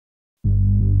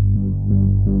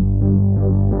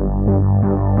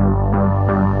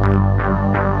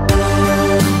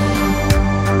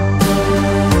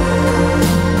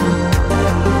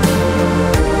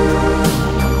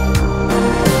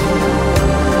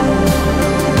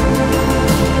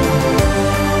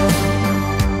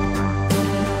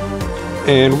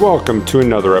and welcome to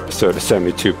another episode of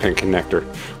 72 Pin Connector.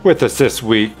 With us this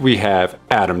week, we have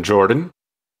Adam Jordan.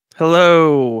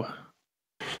 Hello.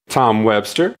 Tom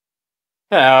Webster.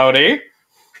 Howdy.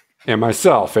 And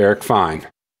myself, Eric Fine.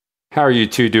 How are you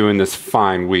two doing this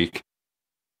fine week?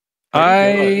 I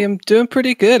am doing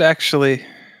pretty good, actually.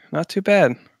 Not too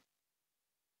bad.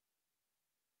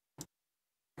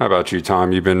 How about you,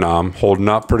 Tom? You've been holding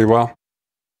up pretty well?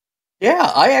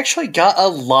 Yeah, I actually got a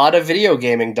lot of video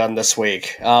gaming done this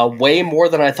week. Way more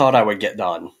than I thought I would get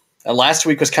done. Last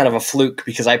week was kind of a fluke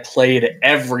because I played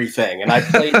everything, and I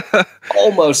played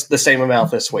almost the same amount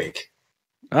this week.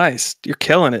 Nice. You're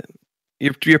killing it.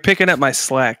 You're picking up my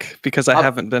slack because I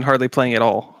haven't been hardly playing at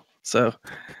all. So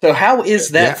how is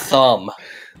that thumb?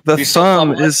 The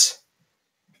thumb is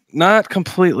not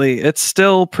completely. It's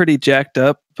still pretty jacked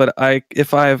up, but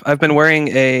I've been wearing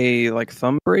a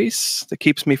thumb brace that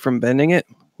keeps me from bending it,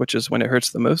 which is when it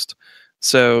hurts the most.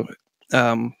 So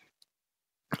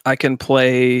I can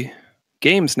play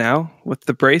games now with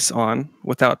the brace on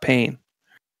without pain.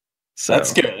 So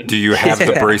that's good. Do you have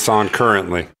the brace on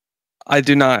currently? I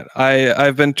do not.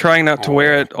 I've been trying not to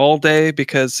wear it all day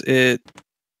because it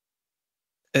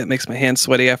makes my hands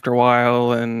sweaty after a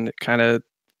while, and it kind of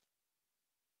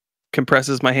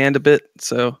compresses my hand a bit.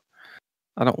 So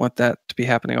I don't want that to be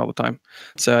happening all the time.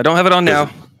 So I don't have it on now.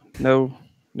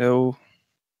 No,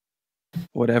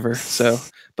 whatever. So,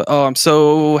 but I'm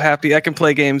so happy I can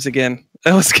play games again.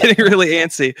 I was getting really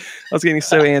antsy. I was getting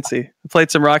so antsy. I played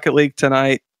some Rocket League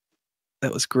tonight.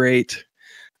 That was great.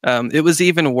 It was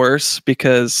even worse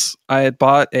because I had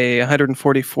bought a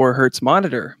 144 hertz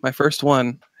monitor, my first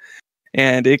one,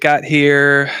 and it got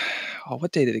here. Oh,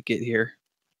 what day did it get here?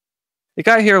 It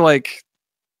got here like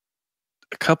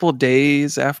a couple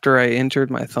days after I injured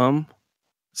my thumb.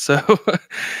 So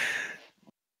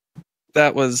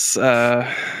that was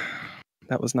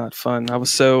not fun. I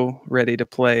was so ready to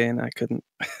play and I couldn't.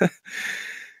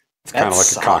 It's kind of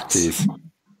like a cock tease.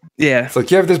 Yeah. It's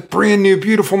like you have this brand new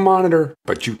beautiful monitor,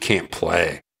 but you can't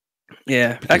play.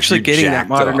 Yeah. Actually getting that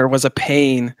monitor was a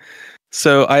pain.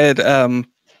 So I had I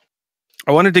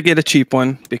wanted to get a cheap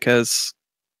one because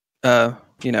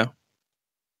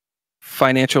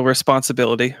financial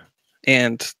responsibility,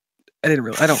 and I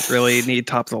don't really need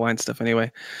top of the line stuff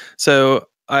anyway. So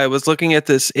I was looking at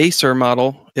this Acer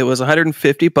model. It was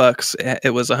 $150.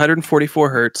 It was 144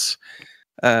 hertz,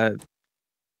 FreeSync,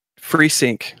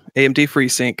 AMD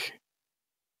FreeSync.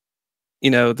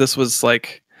 This was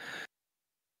like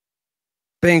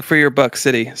bang for your buck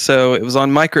city. So it was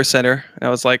on Micro Center, and I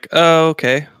was like, oh,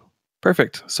 okay,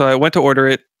 perfect. So I went to order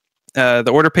it.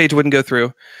 The order page wouldn't go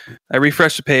through. I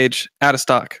refreshed the page, out of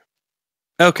stock.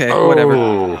 Okay,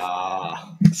 whatever.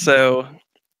 So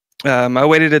I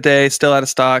waited a day, still out of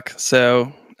stock.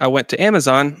 So I went to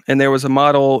Amazon, and there was a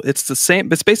model. It's the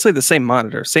same. It's basically the same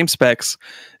monitor, same specs,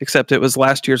 except it was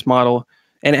last year's model,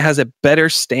 and it has a better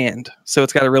stand. So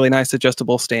it's got a really nice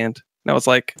adjustable stand. And I was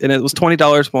like, and it was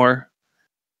 $20 more.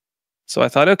 So I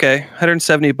thought, okay,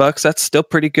 $170. That's still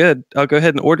pretty good. I'll go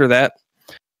ahead and order that.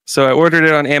 So I ordered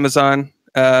it on Amazon,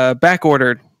 back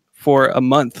ordered for a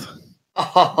month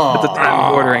at the time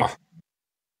of ordering.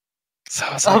 So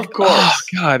I was like, of course. Oh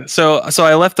God. So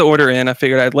I left the order in. I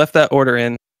figured I'd left that order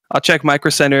in. I'll check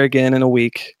Micro Center again in a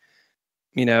week.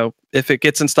 If it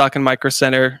gets in stock in Micro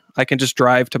Center, I can just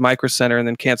drive to Micro Center and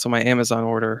then cancel my Amazon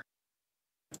order.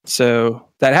 So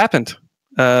that happened.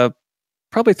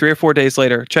 Probably 3 or 4 days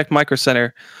later, check Micro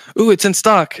Center. Ooh, it's in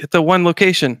stock at the one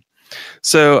location.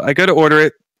 So I go to order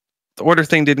it. The order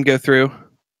thing didn't go through.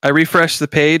 I refresh the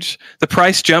page. The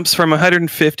price jumps from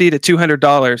 $150 to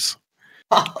 $200.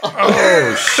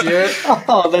 Oh shit!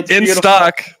 Oh, that's in beautiful.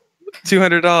 stock,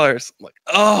 $200. I'm like,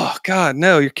 oh God,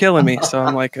 no, you're killing me. So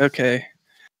I'm like, okay,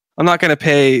 I'm not gonna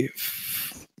pay.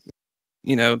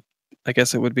 I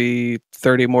guess it would be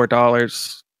 $30 more.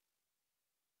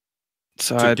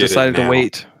 So I decided to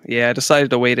wait. Yeah, I decided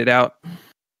to wait it out.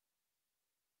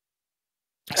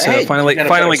 So finally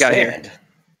got here.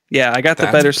 Yeah, I got the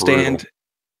better stand,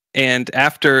 and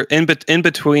after in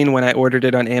between when I ordered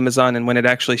it on Amazon and when it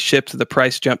actually shipped, the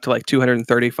price jumped to like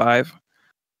 $235.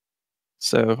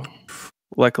 So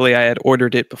luckily, I had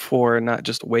ordered it before and not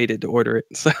just waited to order it.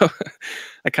 So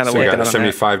I kind of got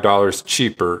 $75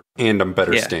 cheaper and a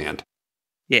better stand.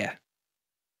 Yeah,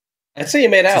 I'd say you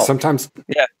made out. So sometimes,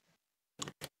 yeah,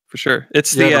 for sure.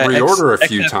 It's you the had to reorder a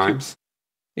few times.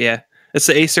 Yeah, it's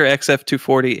the Acer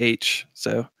XF240H.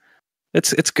 So.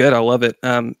 It's good. I love it.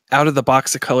 Out of the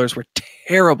box, the colors were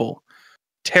terrible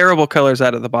colors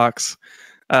out of the box.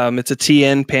 It's a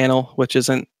TN panel, which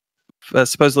isn't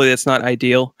supposedly it's not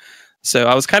ideal. So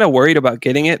I was kind of worried about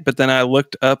getting it, but then I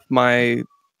looked up my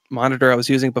monitor I was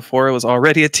using before was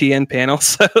already a TN panel,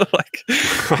 so like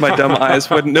my dumb eyes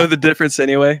wouldn't know the difference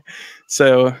anyway.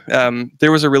 So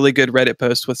there was a really good Reddit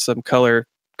post with some color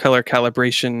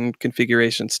calibration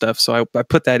configuration stuff. So I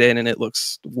put that in, and it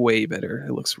looks way better.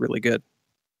 It looks really good.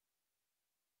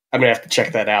 I'm gonna have to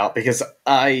check that out because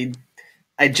I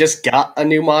just got a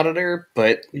new monitor,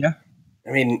 but yeah,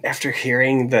 I mean, after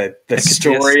hearing the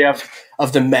story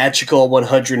of the magical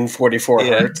 144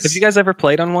 hertz. Have you guys ever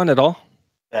played on one at all?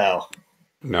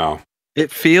 No. It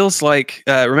feels like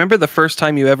remember the first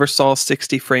time you ever saw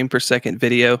 60 frame per second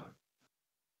video?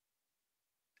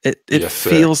 It Yes,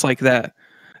 feels like that.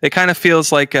 It kind of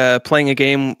feels like playing a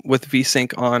game with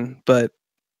VSync on, but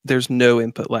there's no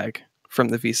input lag from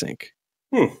the VSync.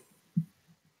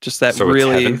 Just that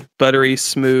really buttery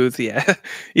smooth. Yeah.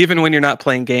 Even when you're not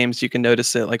playing games, you can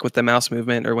notice it, like with the mouse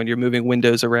movement or when you're moving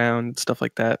windows around, stuff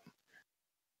like that.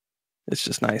 It's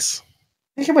just nice.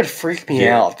 I think it would freak me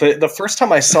out. The first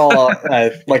time I saw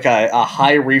like a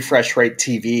high refresh rate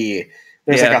TV,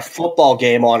 there's like a football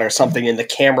game on or something, in the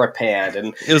camera panned,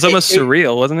 and it was almost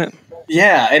surreal, wasn't it?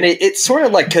 Yeah, and it's sort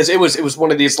of like, because it was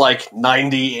one of these like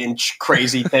 90-inch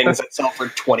crazy things that sell for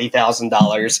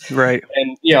 $20,000, right?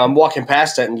 And I'm walking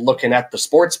past it and looking at the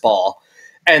sports ball,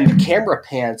 and the camera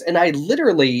pans, and I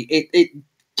literally it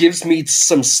gives me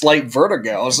some slight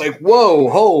vertigo. I was like,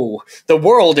 whoa, the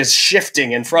world is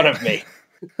shifting in front of me.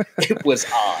 It was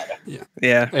odd.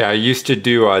 Yeah. I used to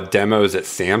do demos at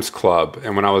Sam's Club,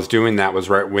 and when I was doing that was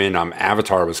right when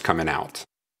Avatar was coming out.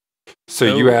 So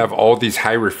you have all these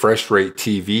high refresh rate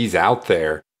TVs out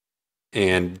there,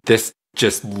 and this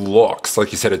just looks,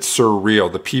 like you said, it's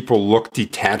surreal. The people look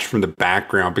detached from the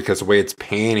background because the way it's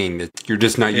panning, you're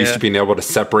just not used to being able to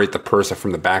separate the person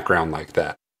from the background like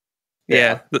that.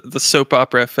 Yeah, the soap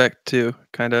opera effect too,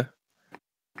 kind of.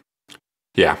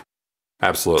 Yeah,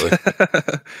 absolutely.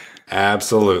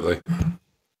 Absolutely.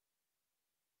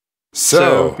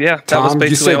 So yeah, that Tom, was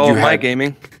basically all my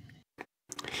gaming.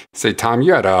 Say, Tom,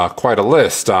 you had quite a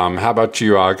list. How about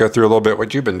you go through a little bit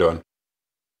what you've been doing?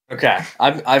 Okay,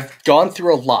 I've gone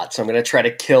through a lot, so I'm going to try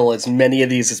to kill as many of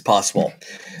these as possible.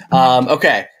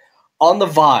 Okay, on the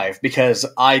Vive, because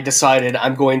I decided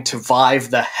I'm going to Vive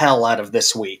the hell out of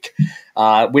this week,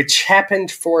 which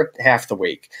happened for half the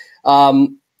week,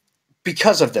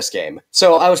 because of this game.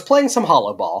 So I was playing some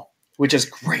Hollow Ball, which is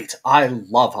great. I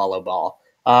love Hollow Ball.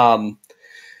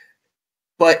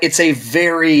 But it's a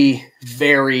very,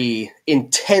 very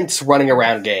intense running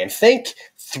around game. Think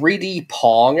 3D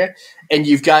Pong, and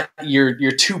you've got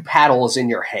your two paddles in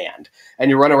your hand,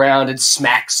 and you run around and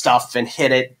smack stuff and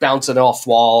hit it, bounce it off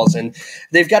walls. And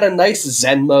they've got a nice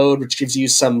Zen mode, which gives you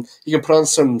you can put on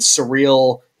some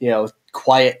surreal,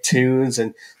 quiet tunes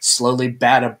and slowly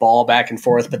bat a ball back and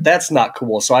forth. But that's not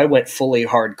cool. So I went fully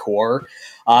hardcore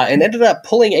and ended up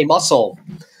pulling a muscle.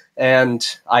 And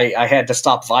I had to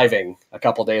stop viving a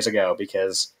couple days ago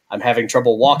because I'm having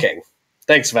trouble walking.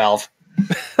 Thanks, Valve.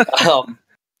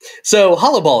 So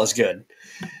Hollow Ball is good.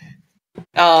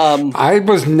 I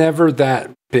was never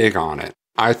that big on it.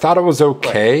 I thought it was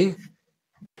okay,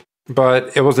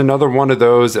 but it was another one of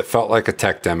those that felt like a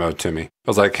tech demo to me. I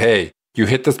was like, hey, you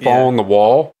hit this ball on the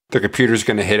wall, the computer's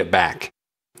going to hit it back.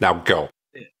 Now go.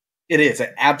 It is.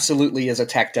 It absolutely is a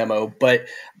tech demo, but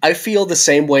I feel the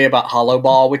same way about Hollow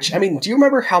Ball, which, I mean, do you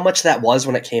remember how much that was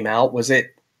when it came out? Was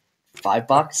it $5?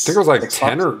 I think it was like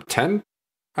 10 or 10,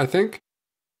 I think.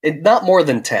 Not more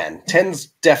than 10. 10's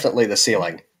definitely the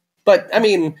ceiling. But, I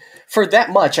mean, for that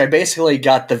much, I basically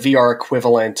got the VR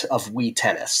equivalent of Wii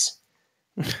Tennis.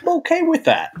 I'm okay with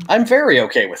that. I'm very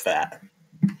okay with that.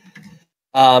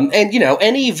 And,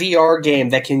 any VR game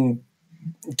that can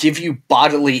give you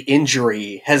bodily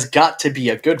injury has got to be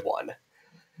a good one.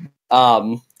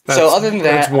 So other than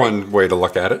that... That's one way to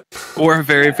look at it. Or a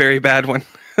very, very bad one.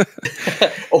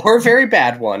 Or a very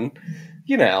bad one.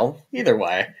 Either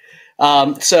way.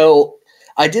 So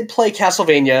I did play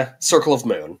Castlevania Circle of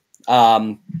Moon,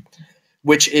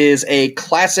 which is a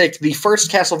classic, the first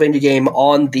Castlevania game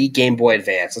on the Game Boy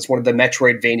Advance. It's one of the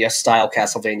Metroidvania-style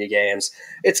Castlevania games.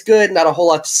 It's good, not a whole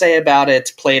lot to say about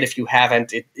it. Play it if you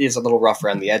haven't. It is a little rough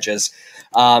around the edges.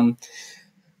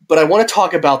 But I want to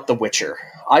talk about The Witcher.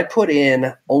 I put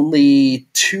in only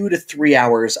 2 to 3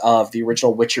 hours of the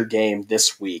original Witcher game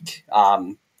this week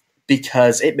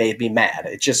because it made me mad.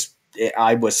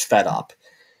 I was fed up.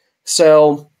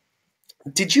 So,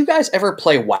 did you guys ever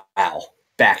play WoW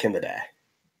back in the day?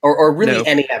 Or really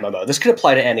any MMO? This could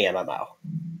apply to any MMO.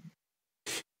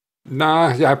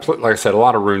 Nah, yeah, like I said, a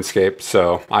lot of RuneScape,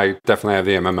 so I definitely have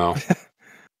the MMO.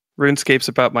 RuneScape's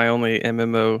about my only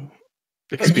MMO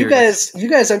But you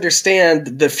guys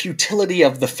understand the futility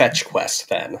of the fetch quest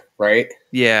then, right?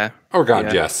 Yeah. Oh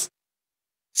god, yes.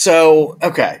 So,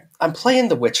 okay, I'm playing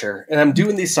The Witcher, and I'm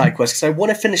doing these side quests because I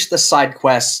want to finish the side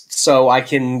quests so I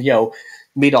can,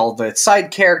 meet all the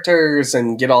side characters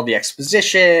and get all the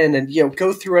exposition and,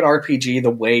 go through an RPG the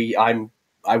way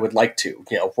I would like to,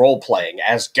 role playing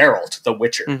as Geralt, the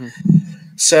Witcher. Mm-hmm.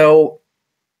 So,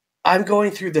 I'm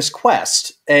going through this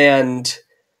quest, and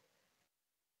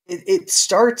it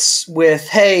starts with,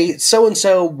 hey,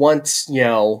 so-and-so wants,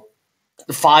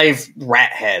 5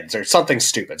 rat heads or something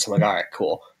stupid. So I'm like, all right,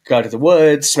 cool. Go to the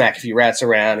woods, smack a few rats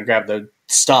around, and grab the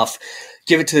stuff.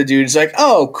 Give it to the dude. He's like,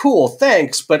 oh, cool,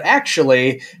 thanks. But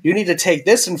actually, you need to take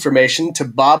this information to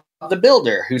Bob the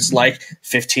Builder, who's like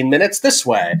 15 minutes this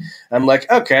way. I'm like,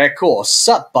 okay, cool.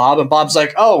 Sup, Bob? And Bob's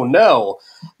like, oh, no,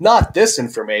 not this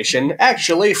information.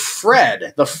 Actually,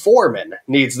 Fred, the foreman,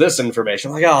 needs this information.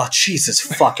 I'm like, oh, Jesus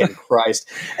fucking Christ.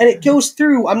 And it goes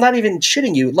through, I'm not even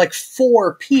shitting you, like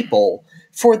 4 people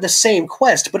for the same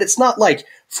quest. But it's not like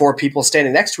 4 people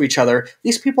standing next to each other.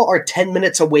 These people are 10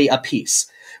 minutes away apiece.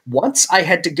 Once I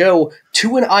had to go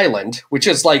to an island, which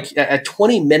is like a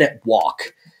 20-minute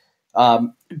walk,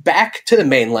 back to the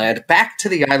mainland, back to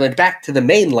the island, back to the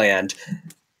mainland.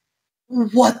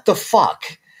 What the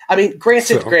fuck? I mean,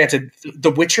 granted, The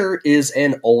Witcher is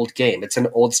an old game. It's an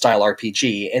old-style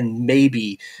RPG, and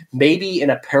maybe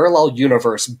in a parallel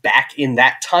universe back in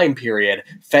that time period,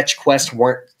 fetch quests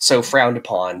weren't so frowned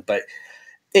upon, but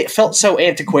it felt so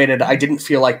antiquated, I didn't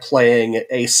feel like playing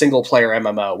a single-player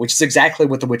MMO, which is exactly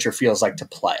what The Witcher feels like to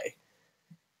play.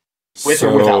 With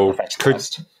or without the fetch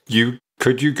quest.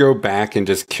 Could you go back and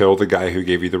just kill the guy who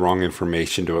gave you the wrong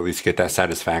information to at least get that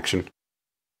satisfaction?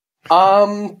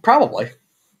 Probably.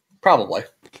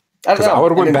 Because I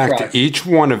would have went back to each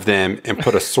one of them and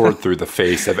put a sword through the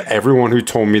face of everyone who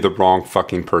told me the wrong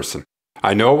fucking person.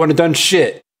 I know I wouldn't have done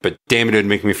shit, but damn it, it'd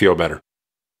make me feel better.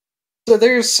 So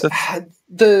there's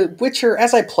The Witcher,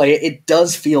 as I play it, it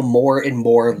does feel more and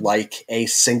more like a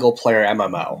single-player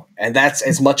MMO. And that's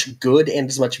as much good and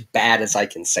as much bad as I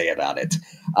can say about it.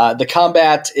 The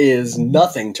combat is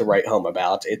nothing to write home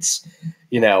about. It's,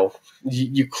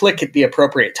 you click at the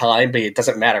appropriate time, but it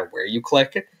doesn't matter where you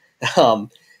click.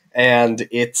 And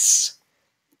it's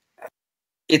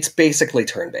basically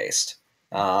turn-based.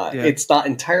 It's not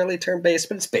entirely turn-based,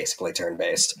 but it's basically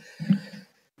turn-based.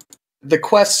 The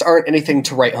quests aren't anything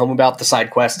to write home about, the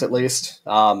side quest at least.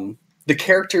 The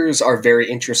characters are very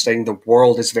interesting, the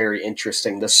world is very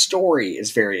interesting, the story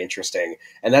is very interesting,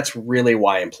 and that's really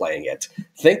why I'm playing it.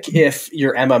 Think if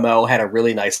your MMO had a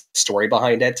really nice story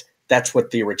behind it, that's what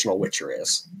the original Witcher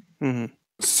is. Mm-hmm.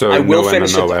 So I will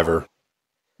finish MMO it ever.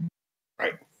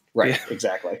 Right,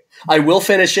 exactly. I will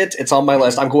finish it. It's on my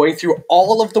list. I'm going through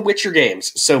all of the Witcher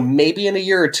games, so maybe in a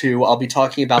year or two I'll be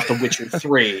talking about The Witcher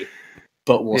 3,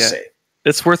 but we'll see.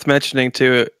 It's worth mentioning,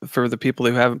 too, for the people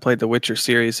who haven't played the Witcher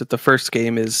series, that the first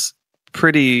game is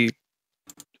pretty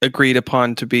agreed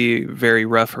upon to be very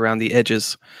rough around the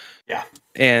edges. Yeah.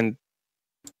 And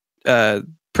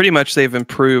pretty much they've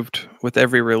improved with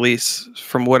every release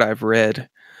from what I've read.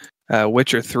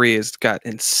 Witcher 3 has got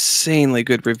insanely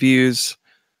good reviews.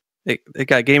 It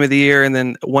got Game of the Year, and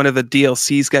then one of the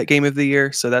DLCs got Game of the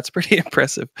Year, so that's pretty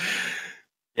impressive.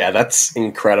 Yeah, that's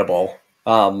incredible.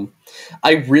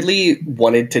 I really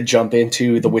wanted to jump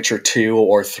into The Witcher 2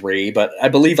 or 3, but I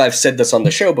believe I've said this on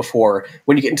the show before.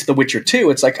 When you get into The Witcher 2,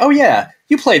 it's like, oh yeah,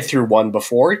 you played through 1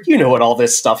 before. You know what all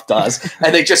this stuff does.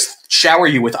 And they just shower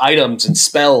you with items and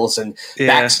spells and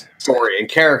backstory and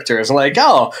characters. And like,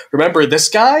 oh, remember this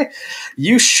guy?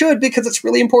 You should, because it's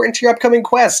really important to your upcoming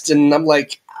quest. And I'm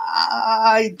like,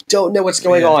 I don't know what's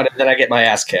going on. And then I get my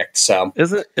ass kicked. So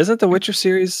Isn't the Witcher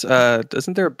series,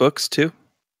 isn't there books too?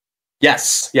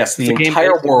 Yes. The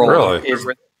entire world is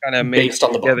kind of based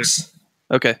on the books.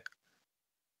 Okay.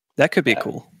 That could be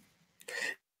cool.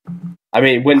 I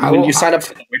mean, when you sign up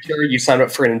for The Witcher, you sign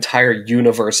up for an entire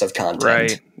universe of content.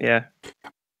 Right, yeah.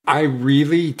 I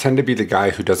really tend to be the guy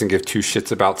who doesn't give two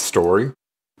shits about story,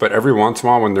 but every once in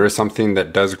a while when there is something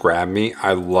that does grab me,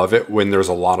 I love it when there's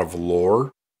a lot of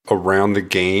lore around the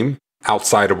game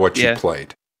outside of what you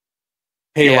played.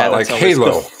 Halo, like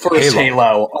Halo. The first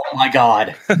Halo. Oh my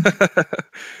god.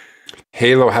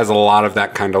 Halo has a lot of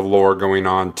that kind of lore going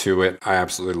on to it. I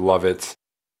absolutely love it.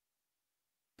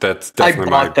 That's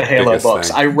definitely I bought the Halo books.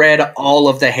 Thing. I read all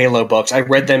of the Halo books. I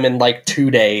read them in like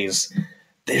 2 days.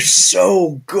 They're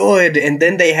so good. And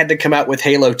then they had to come out with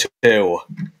Halo 2.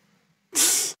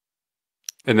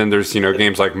 And then there's,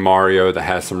 games like Mario that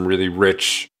has some really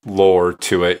rich lore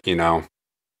to it, You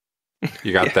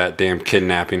got that damn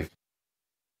kidnapping.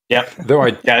 Yep. Though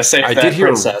I gotta save I that did hear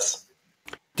princess.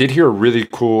 did hear a really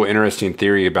cool, interesting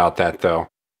theory about that, though.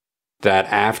 That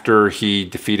after he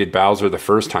defeated Bowser the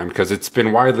first time, because it's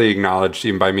been widely acknowledged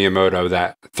even by Miyamoto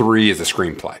that 3 is a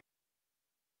screenplay.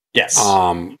 Yes.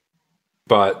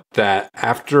 But that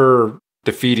after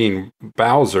defeating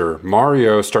Bowser,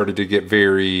 Mario started to get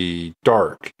very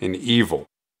dark and evil.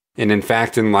 And in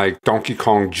fact, in like Donkey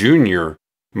Kong Jr.,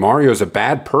 Mario's a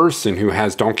bad person who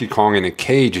has Donkey Kong in a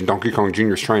cage, and Donkey Kong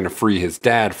Jr. is trying to free his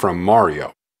dad from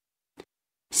Mario.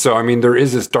 So, I mean, there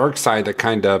is this dark side that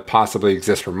kind of possibly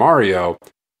exists for Mario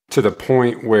to the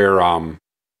point where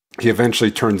he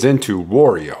eventually turns into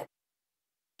Wario.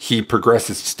 He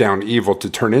progresses down evil to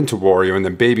turn into Wario, and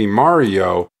then baby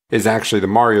Mario is actually the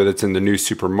Mario that's in the new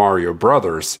Super Mario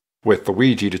Brothers with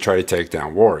Luigi to try to take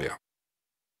down Wario.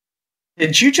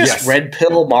 Did you just red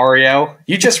pill Mario?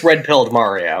 You just red pilled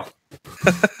Mario.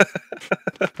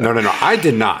 No, I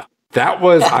did not. That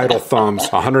was Idle Thumbs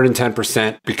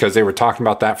 110% because they were talking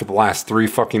about that for the last 3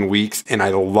 fucking weeks, and I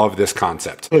love this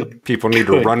concept. People need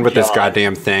to run with this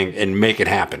goddamn thing and make it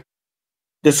happen.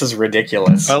 This is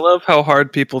ridiculous. I love how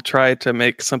hard people try to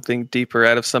make something deeper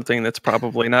out of something that's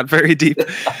probably not very deep.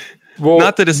 Well,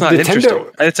 not that it's not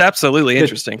interesting. It's absolutely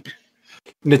interesting.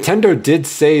 Nintendo did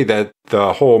say that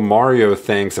the whole Mario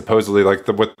thing, supposedly, like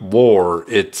with lore,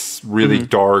 it's really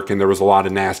dark and there was a lot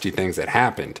of nasty things that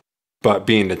happened. But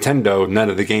being Nintendo, none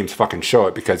of the games fucking show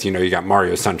it because, you got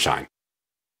Mario Sunshine.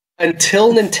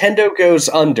 Until Nintendo goes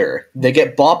under, they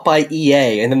get bought by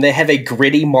EA, and then they have a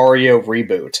gritty Mario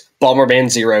reboot, Bomberman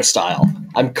Zero style.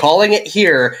 I'm calling it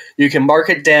here. You can mark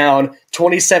it down.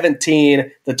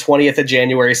 2017, the 20th of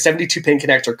January, 72-pin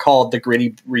connector called the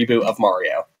gritty reboot of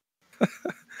Mario.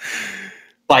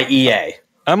 By EA.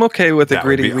 I'm okay with a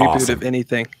gritty reboot of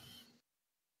anything.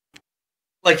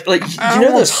 Like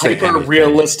those hyper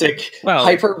realistic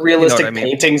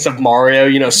paintings of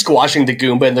Mario, squashing the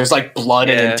Goomba and there's like blood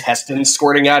and intestines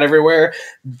squirting out everywhere.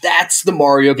 That's the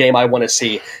Mario game I want to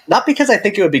see. Not because I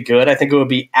think it would be good, I think it would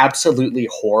be absolutely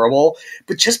horrible,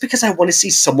 but just because I want to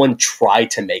see someone try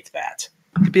to make that.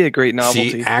 It'd be a great novelty.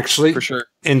 See, actually, for sure.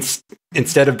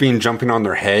 Instead of being jumping on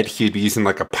their head, he'd be using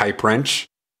like a pipe wrench.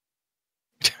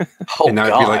 And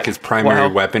that would be like his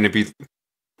primary weapon. It'd be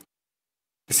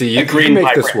See, you can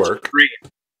make this work.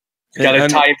 Got to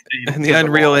type and the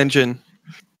Unreal Engine.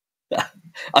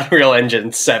 Unreal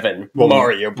Engine 7. Well,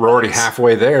 Mario Bros. We're already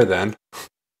halfway there then.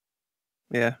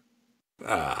 Yeah.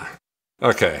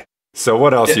 Okay. So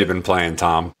what else have you been playing,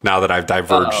 Tom, now that I've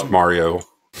diverged Mario?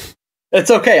 It's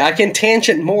okay. I can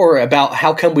tangent more about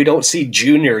how come we don't see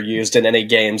Junior used in any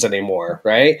games anymore,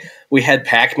 right? We had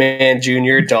Pac-Man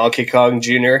Jr., Donkey Kong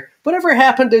Jr. Whatever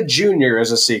happened to Junior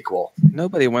as a sequel?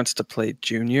 Nobody wants to play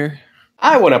Junior.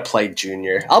 I want to play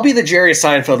Junior. I'll be the Jerry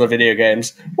Seinfeld of video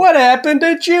games. What happened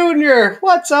to Junior?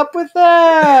 What's up with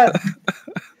that?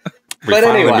 We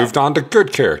finally moved on to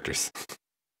good characters.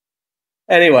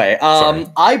 Anyway,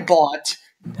 I bought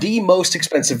the most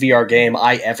expensive VR game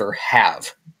I ever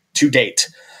have to date.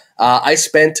 I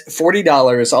spent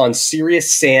 $40 on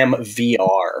Serious Sam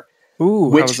VR.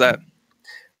 Ooh, how was that?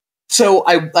 So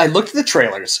I looked at the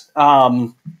trailers.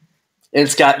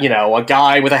 It's got, a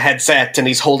guy with a headset and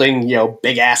he's holding,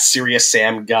 big ass Serious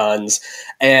Sam guns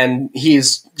and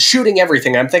he's shooting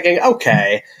everything. I'm thinking,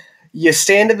 okay, you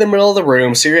stand in the middle of the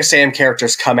room, Serious Sam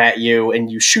characters come at you and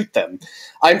you shoot them.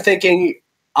 I'm thinking,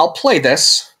 I'll play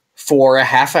this for a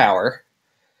half hour.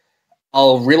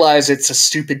 I'll realize it's a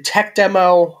stupid tech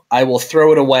demo. I will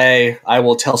throw it away. I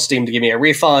will tell Steam to give me a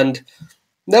refund.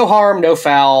 No harm, no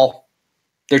foul.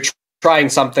 They're trying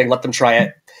something. Let them try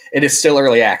it. It is still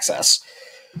early access.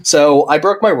 So I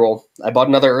broke my rule. I bought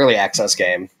another early access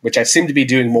game, which I seem to be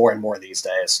doing more and more these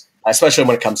days, especially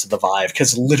when it comes to the Vive,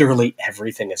 because literally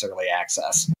everything is early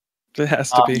access. It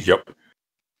has to be. Yep.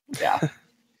 Yeah.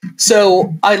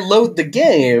 So I load the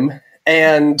game,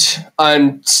 and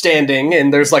I'm standing,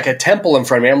 and there's like a temple in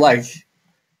front of me. I'm like,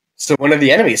 so when are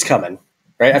the enemies coming?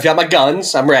 Right? I've got my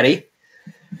guns. I'm ready.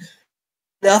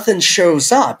 Nothing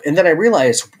shows up. And then I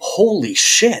realize, holy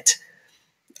shit.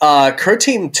 Crow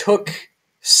Team took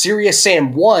Serious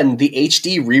Sam 1, the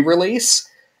HD re-release,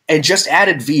 and just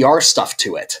added VR stuff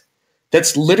to it.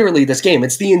 That's literally this game.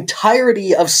 It's the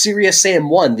entirety of Serious Sam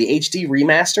 1, the HD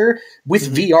remaster,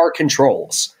 with VR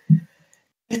controls.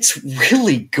 It's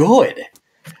really good.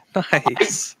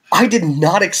 Nice. I did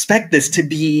not expect this to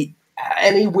be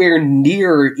anywhere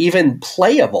near even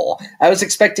playable. I was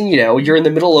expecting, you're in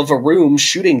the middle of a room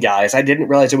shooting guys. I didn't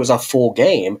realize it was a full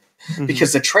game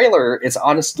because the trailer is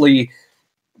honestly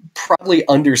probably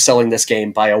underselling this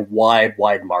game by a wide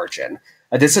margin.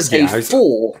 This is a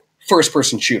full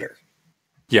first-person shooter.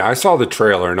 Yeah, I saw the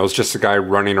trailer, and it was just a guy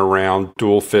running around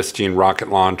dual fisting rocket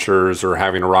launchers or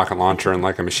having a rocket launcher and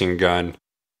like a machine gun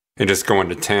and just going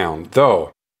to town.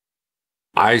 Though,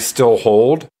 I still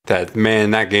hold that,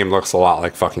 man, that game looks a lot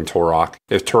like fucking Turok.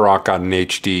 If Turok got an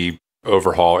HD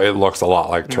overhaul, it looks a lot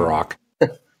like Turok.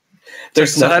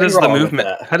 There's so how nothing does the wrong with movement?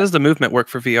 that. How does the movement work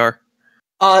for VR?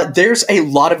 There's a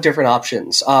lot of different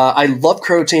options. I love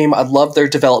Crow Team. I love their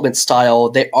development style.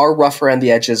 They are rough around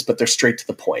the edges, but they're straight to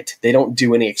the point. They don't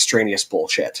do any extraneous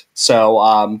bullshit.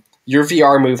 So your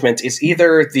VR movement is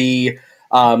either the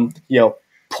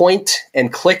point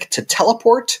and click to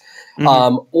teleport,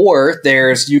 or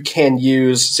you can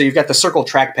use. So you've got the circle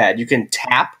trackpad. You can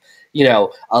tap,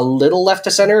 a little left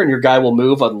to center, and your guy will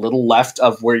move a little left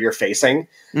of where you're facing.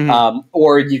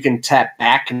 Or you can tap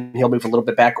back and he'll move a little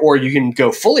bit back, or you can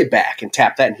go fully back and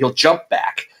tap that and he'll jump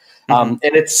back. And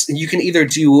you can either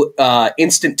do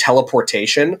instant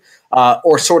teleportation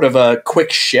or sort of a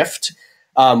quick shift,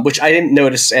 which I didn't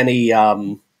notice any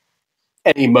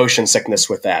motion sickness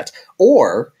with that.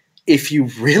 Or if you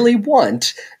really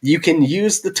want, you can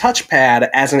use the touchpad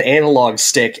as an analog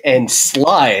stick and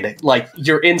slide like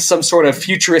you're in some sort of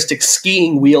futuristic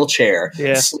skiing wheelchair.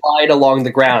 Yeah. Slide along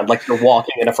the ground like you're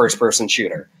walking in a first-person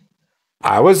shooter.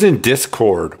 I was in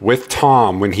Discord with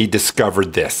Tom when he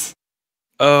discovered this.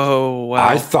 Oh, wow.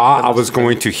 I thought I was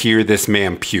going to hear this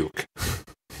man puke.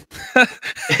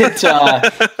 It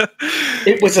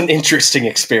was an interesting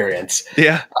experience.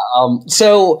 Yeah.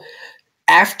 So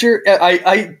after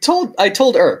I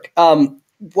told Irk,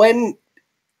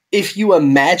 if you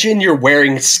imagine you're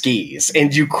wearing skis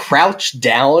and you crouch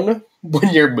down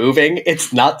when you're moving,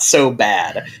 it's not so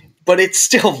bad, but it's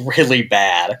still really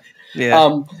bad.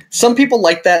 Yeah. Some people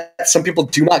like that. Some people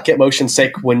do not get motion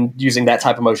sick when using that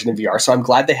type of motion in VR. So I'm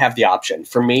glad they have the option.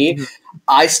 For me,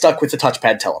 I stuck with the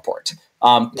touchpad teleport.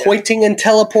 Pointing and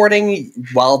teleporting,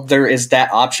 while there is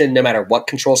that option, no matter what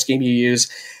control scheme you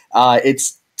use,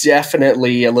 it's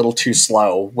definitely a little too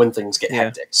slow when things get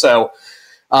hectic. So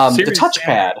the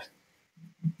touchpad.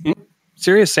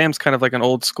 Serious Sam's kind of like an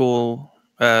old school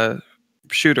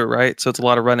shooter, right? So it's a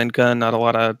lot of run and gun, not a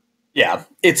lot of... Yeah,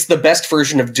 it's the best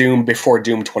version of Doom before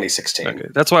Doom 2016. Okay.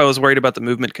 That's why I was worried about the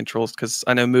movement controls, because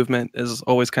I know movement is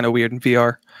always kind of weird in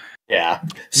VR. Yeah.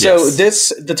 So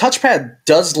the touchpad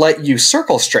does let you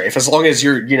circle strafe as long as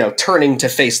you're, turning to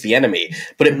face the enemy,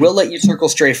 but it will let you circle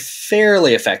strafe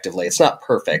fairly effectively. It's not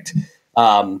perfect.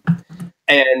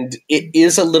 And it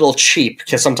is a little cheap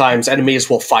because sometimes enemies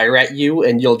will fire at you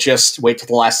and you'll just wait till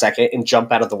the last second and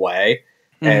jump out of the way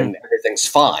and everything's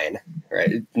fine,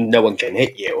 right? No one can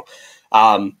hit you.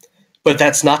 But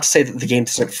that's not to say that the game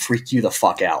doesn't freak you the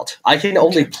fuck out. I can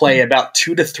only play about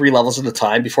 2 to 3 levels at a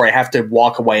time before I have to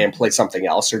walk away and play something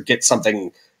else or get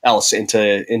something else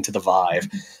into the Vive.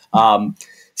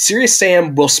 Serious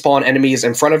Sam will spawn enemies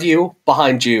in front of you,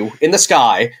 behind you, in the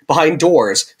sky, behind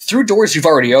doors, through doors you've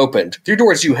already opened, through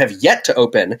doors you have yet to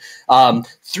open,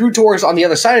 through doors on the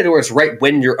other side of doors right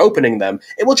when you're opening them.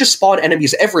 It will just spawn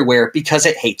enemies everywhere because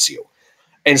it hates you.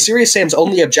 And Serious Sam's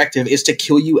only objective is to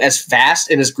kill you as fast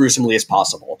and as gruesomely as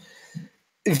possible.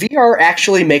 VR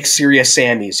actually makes Serious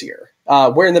Sam easier.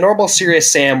 Where in the normal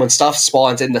Serious Sam, when stuff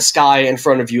spawns in the sky in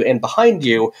front of you and behind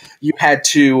you, you had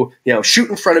to,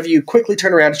 shoot in front of you, quickly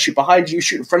turn around, shoot behind you,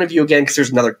 shoot in front of you again because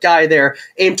there's another guy there,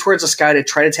 aim towards the sky to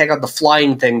try to take out the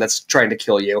flying thing that's trying to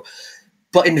kill you.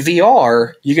 But in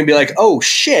VR, you can be like, oh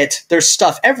shit, there's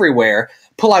stuff everywhere.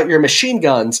 Pull out your machine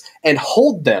guns and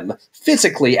hold them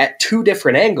physically at 2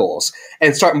 different angles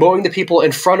and start mowing the people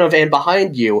in front of and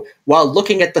behind you while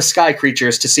looking at the sky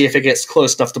creatures to see if it gets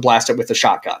close enough to blast it with a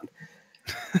shotgun.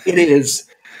 It is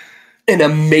an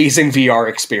amazing VR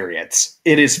experience.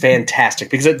 It is fantastic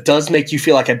because it does make you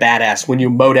feel like a badass when you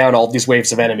mow down all these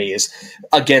waves of enemies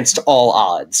against all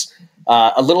odds.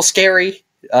 A little scary,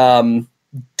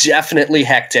 definitely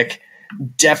hectic.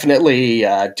 Definitely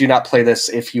do not play this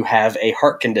if you have a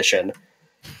heart condition.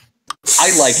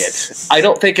 I like it. I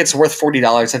don't think it's worth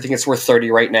 $40. I think it's worth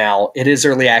 $30 right now. It is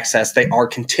early access. They are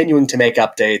continuing to make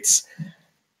updates.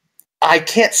 I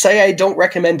can't say I don't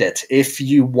recommend it. If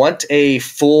you want a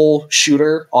full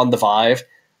shooter on the Vive,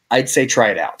 I'd say try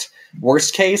it out.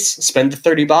 Worst case, spend the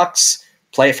 $30,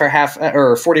 play it for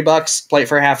 $40, play it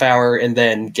for a half hour, and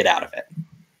then get out of it.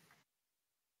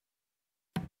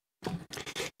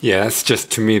 Yeah, that's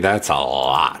just, to me, that's a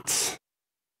lot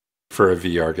for a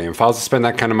VR game. If I was to spend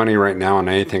that kind of money right now on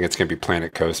anything, it's going to be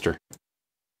Planet Coaster.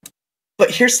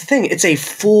 But here's the thing. It's a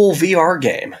full VR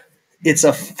game. It's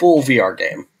a full VR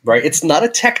game, right? It's not a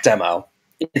tech demo.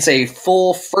 It's a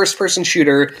full first-person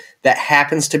shooter that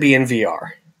happens to be in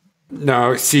VR.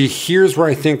 No, see, here's where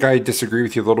I think I disagree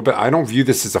with you a little bit. I don't view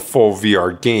this as a full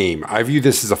VR game. I view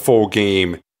this as a full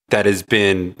game that has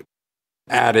been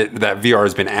added, that VR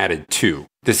has been added to.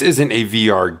 This isn't a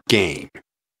VR game.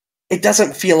 It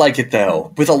doesn't feel like it,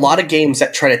 though. With a lot of games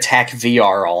that try to tack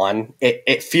VR on,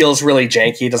 it feels really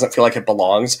janky. It doesn't feel like it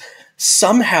belongs.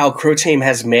 Somehow, Crow Team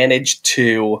has managed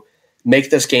to make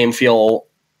this game feel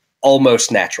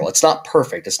almost natural. It's not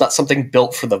perfect. It's not something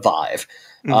built for the Vive.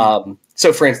 Mm-hmm.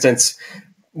 So, for instance,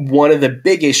 one of the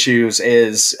big issues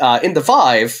is in the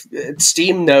Vive,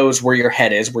 Steam knows where your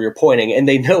head is, where you're pointing, and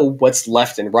they know what's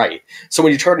left and right. So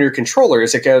when you turn on your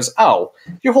controllers, it goes, oh,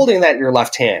 you're holding that in your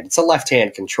left hand. It's a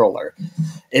left-hand controller.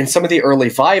 In some of the early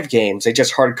Vive games, they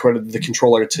just hard-coded the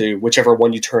controller to whichever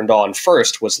one you turned on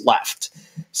first was left.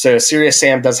 So Serious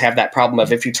Sam does have that problem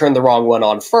of if you turn the wrong one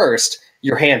on first,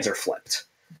 your hands are flipped.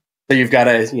 So you've got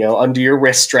to, undo your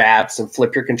wrist straps and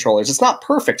flip your controllers. It's not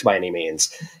perfect by any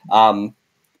means.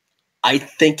 I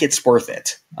think it's worth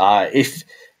it. If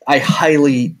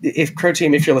Crow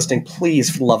Team, if you're listening, please,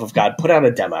 for the love of God, put out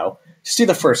a demo. Just do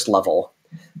the first level.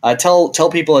 Tell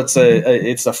people it's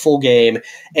a full game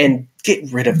and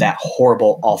get rid of that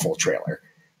horrible, awful trailer.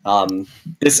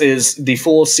 This is the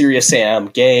full Serious Sam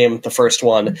game, the first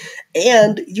one,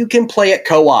 and you can play it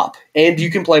co-op and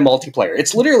you can play multiplayer.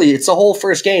 It's a whole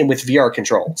first game with VR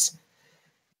controls.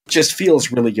 Just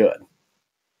feels really good.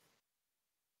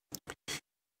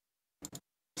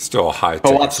 Still a high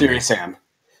co-op Serious Sam.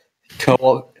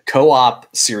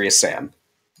 Co-op Serious Sam.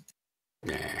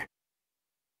 Nah.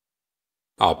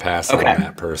 I'll pass on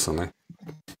that personally.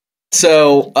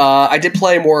 So I did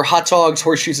play more Hot Dogs,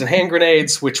 Horseshoes, and Hand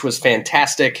Grenades, which was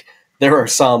fantastic. There are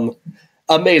some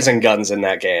amazing guns in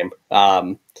that game.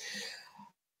 I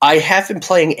have been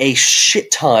playing a shit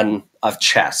ton of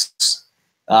chess.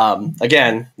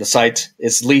 Again, the site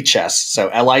is Lichess,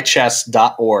 so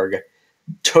lichess.org.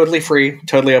 Totally free,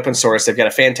 totally open source. They've got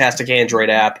a fantastic Android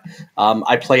app.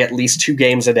 I play at least 2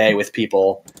 games a day with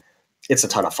people. It's a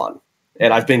ton of fun.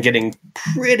 And I've been getting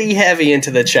pretty heavy into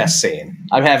the chess scene.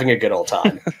 I'm having a good old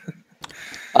time.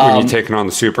 When are you taking on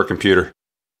the supercomputer?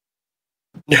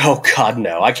 No, God,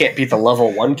 no. I can't beat the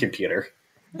level 1 computer.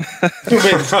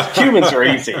 Humans are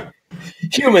easy.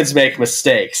 Humans make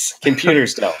mistakes.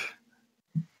 Computers don't.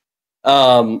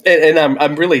 And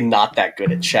I'm really not that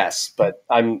good at chess, but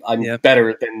I'm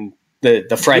better than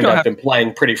the friend I've been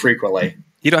playing pretty frequently.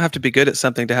 You don't have to be good at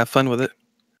something to have fun with it.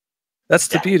 That's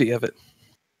the beauty of it.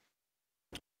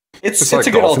 It's like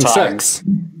a good old time.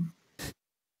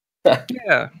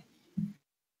 Yeah.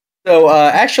 So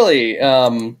actually,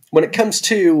 when it comes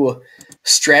to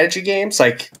strategy games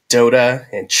like Dota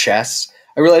and chess,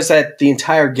 I realized that the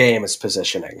entire game is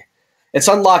positioning. It's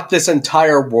unlocked this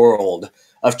entire world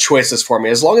of choices for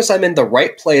me. As long as I'm in the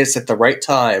right place at the right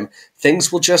time,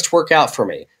 things will just work out for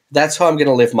me. That's how I'm going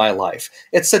to live my life.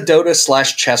 It's the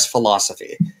Dota/chess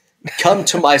philosophy. Come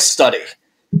to my study.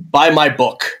 Buy my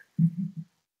book.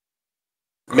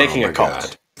 Making a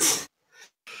cult.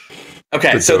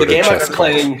 Okay, so the game I've been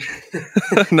playing...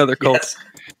 Another cult.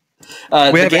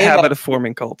 Yes. We have a habit of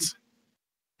forming cults.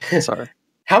 Sorry.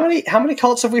 How many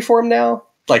cults have we formed now?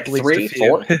 Like 3,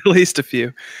 4? At least a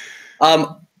few.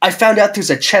 I found out there's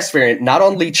a chess variant, not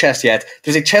on League Chess yet.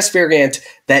 There's a chess variant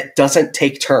that doesn't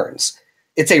take turns.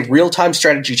 It's a real-time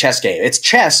strategy chess game. It's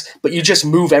chess, but you just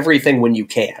move everything when you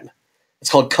can. It's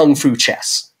called Kung Fu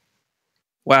Chess.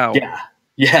 Wow.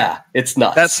 Yeah, it's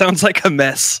nuts. That sounds like a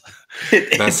mess.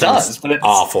 It does, but it's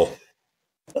awful.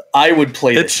 I would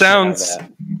play this shit out of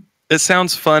that. It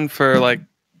sounds fun for like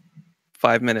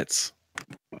 5 minutes.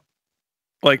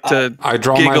 Like to I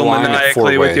draw giggle my line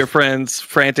maniacally with your friends,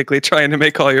 frantically trying to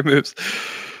make all your moves.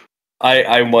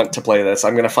 I want to play this.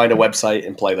 I'm going to find a website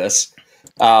and play this.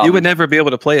 You would never be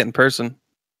able to play it in person.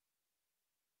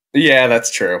 Yeah, that's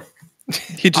true.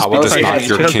 I will just knock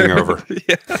your king over.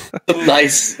 Yeah. Some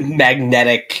nice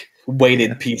magnetic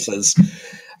weighted pieces.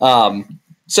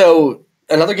 So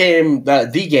another game,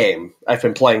 the game I've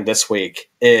been playing this week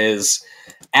is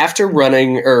after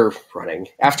watching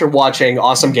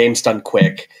Awesome Games Done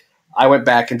Quick, I went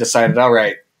back and decided, all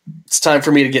right, it's time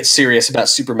for me to get serious about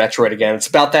Super Metroid again. It's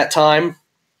about that time.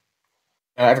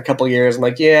 Every couple of years, I'm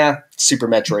like, yeah, Super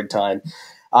Metroid time.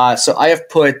 So I have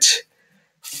put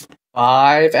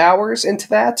 5 hours into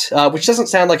that, which doesn't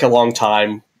sound like a long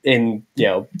time in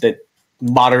the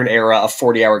modern era of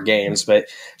 40-hour games, but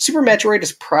Super Metroid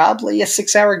is probably a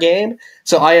 6-hour game,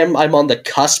 so I'm on the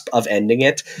cusp of ending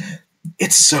it.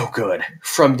 It's so good.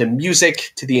 From the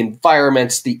music to the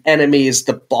environments, the enemies,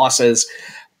 the bosses.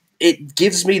 It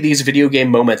gives me these video game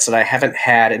moments that I haven't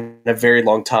had in a very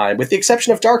long time, with the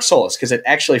exception of Dark Souls, because it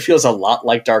actually feels a lot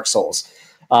like Dark Souls.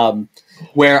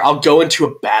 where I'll go into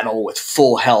a battle with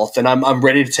full health and I'm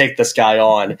ready to take this guy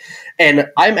on, and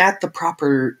I'm at the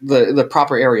proper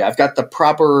area. I've got the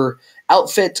proper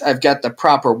outfit. I've got the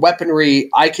proper weaponry.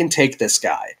 I can take this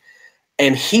guy.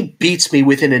 And he beats me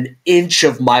within an inch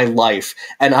of my life,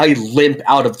 and I limp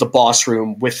out of the boss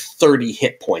room with 30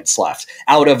 hit points left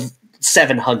out of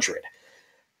 700.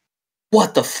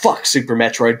 What the fuck, Super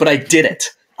Metroid? But I did it.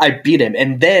 I beat him.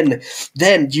 And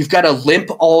then you've got to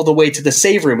limp all the way to the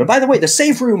save room. And by the way, the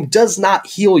save room does not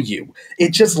heal you.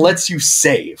 It just lets you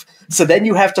save. So then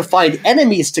you have to find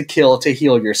enemies to kill to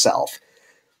heal yourself.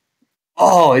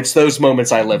 Oh, it's those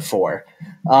moments I live for.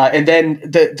 And then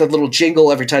the little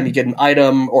jingle every time you get an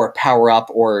item or a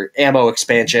power-up or ammo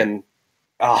expansion.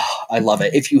 Oh, I love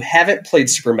it. If you haven't played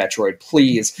Super Metroid,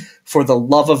 please, for the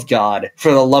love of God,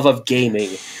 for the love of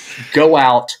gaming, go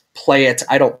out, play it.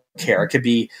 I don't care. It could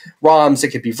be ROMs, it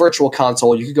could be Virtual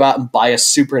Console. You could go out and buy a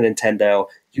Super Nintendo.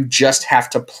 You just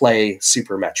have to play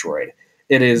Super Metroid.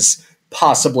 It is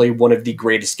possibly one of the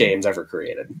greatest games ever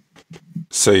created.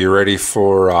 So you ready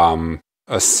for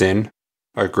a sin?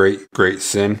 A great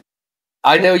sin?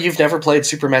 I know you've never played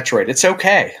Super Metroid. It's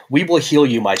okay. We will heal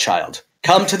you, my child.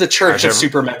 Come to the church of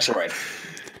Super Metroid.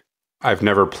 I've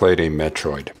never played a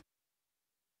Metroid.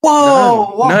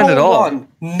 Whoa! None at all.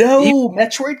 No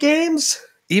Metroid games?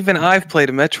 Even I've played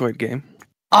a Metroid game.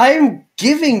 I'm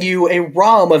giving you a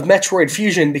ROM of Metroid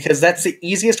Fusion because that's the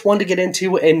easiest one to get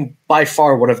into and by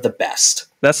far one of the best.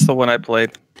 That's the one I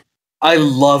played. I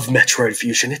love Metroid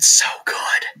Fusion. It's so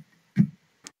good.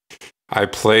 I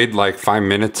played like 5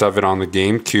 minutes of it on the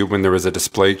GameCube when there was a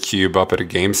display cube up at a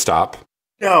GameStop.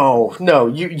 No,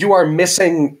 you are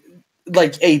missing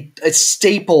like a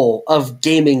staple of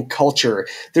gaming culture.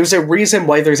 There's a reason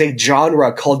why there's a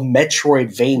genre called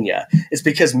Metroidvania. It's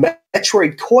because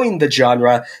Metroid coined the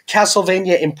genre,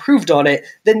 Castlevania improved on it,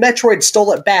 then Metroid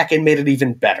stole it back and made it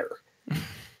even better.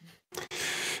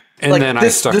 And then I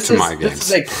stuck to my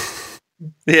games.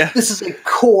 This is a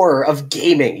core of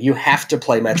gaming. You have to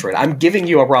play Metroid. I'm giving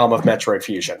you a ROM of Metroid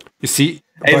Fusion. You see,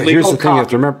 but here's the thing you have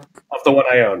to remember. Of the one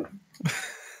I own.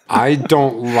 I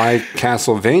don't like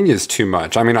Castlevanias too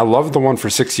much. I mean, I love the one for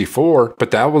 64,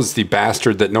 but that was the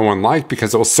bastard that no one liked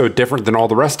because it was so different than all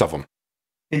the rest of them.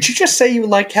 Did you just say you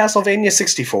like Castlevania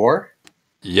 64?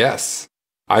 Yes.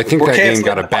 I think that game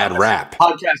got a bad rap.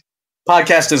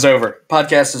 Podcast is over.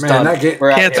 Podcast is done.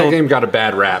 That game got a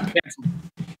bad rap.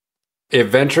 It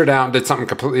ventured out and did something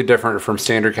completely different from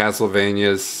standard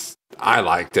Castlevanias. I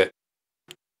liked it.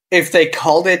 If they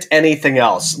called it anything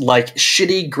else, like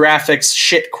shitty graphics,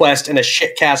 shit quest, and a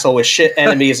shit castle with shit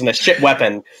enemies and a shit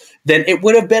weapon, then it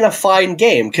would have been a fine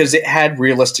game because it had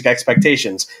realistic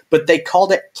expectations. But they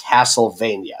called it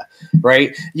Castlevania,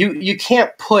 right? You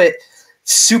can't put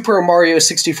Super Mario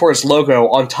 64's logo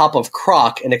on top of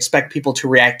Croc and expect people to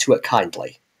react to it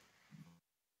kindly.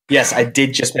 Yes, I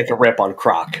did just make a rip on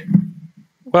Croc.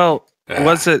 Well,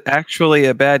 was it actually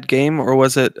a bad game or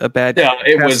was it a bad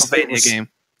Castlevania game?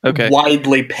 Okay.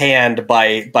 Widely panned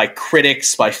by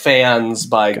critics, by fans,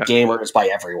 by gamers, by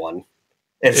everyone.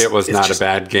 It was not a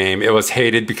bad game. It was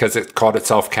hated because it called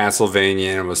itself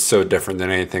Castlevania and was so different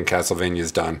than anything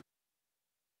Castlevania's done.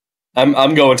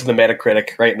 I'm going to the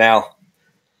Metacritic right now.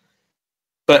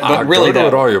 But really, go to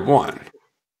it all you want.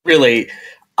 Really,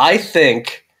 I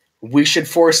think we should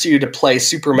force you to play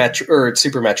Super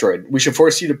Metroid. We should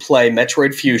force you to play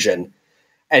Metroid Fusion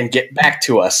and get back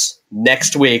to us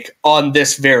next week on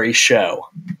this very show.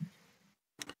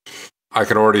 I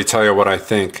can already tell you what I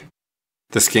think.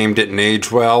 This game didn't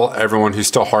age well. Everyone who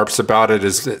still harps about it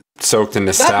is soaked in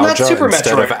nostalgia. Not Super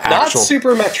instead Metroid. Of actual... Not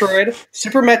Super Metroid.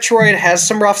 Super Metroid has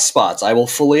some rough spots. I will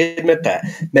fully admit that.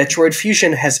 Metroid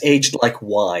Fusion has aged like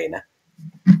wine.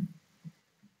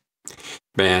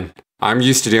 Man, I'm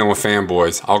used to dealing with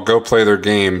fanboys. I'll go play their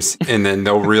games, and then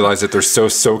they'll realize that they're so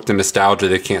soaked in nostalgia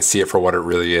they can't see it for what it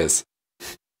really is.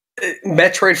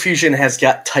 Metroid Fusion has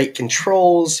got tight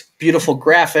controls, beautiful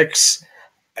graphics.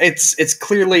 It's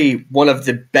clearly one of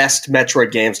the best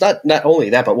Metroid games. Not only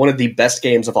that, but one of the best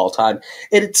games of all time.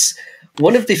 It's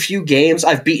one of the few games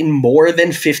I've beaten more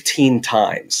than 15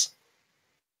 times.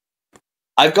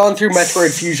 I've gone through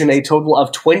Metroid Fusion a total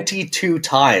of 22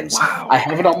 times. Wow. I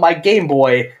have it on my Game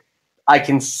Boy. I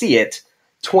can see it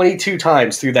 22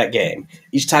 times through that game.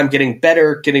 Each time getting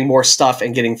better, getting more stuff,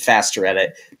 and getting faster at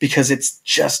it because it's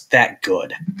just that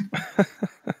good.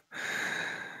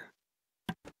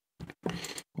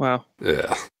 Wow.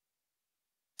 Yeah.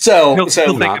 So He'll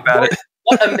think about it.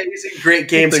 What amazing, great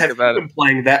games have you been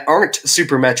playing that aren't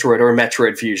Super Metroid or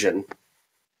Metroid Fusion?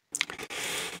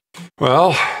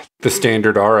 Well, the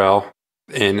standard RL,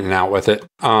 in and out with it.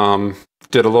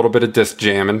 Did a little bit of disk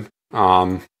jamming.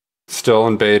 Still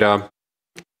in beta.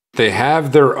 They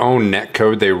have their own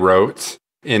netcode they wrote,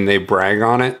 and they brag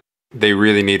on it. They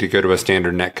really need to go to a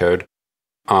standard netcode.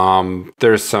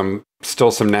 There's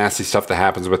still some nasty stuff that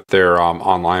happens with their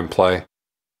online play,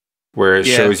 where it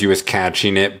shows you as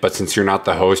catching it, but since you're not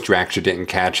the host, you actually didn't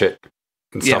catch it.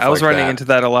 Yeah, I was running into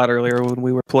that a lot earlier when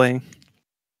we were playing.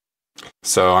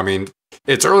 So, I mean,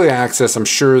 it's early access. I'm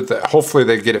sure that hopefully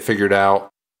they get it figured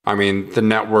out. I mean, the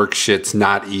network shit's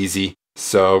not easy,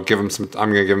 so I'm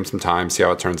gonna give them some time, see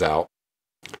how it turns out.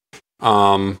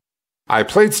 I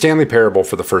played Stanley Parable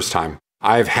for the first time.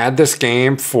 I've had this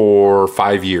game for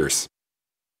 5 years,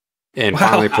 and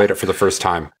finally played it for the first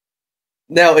time.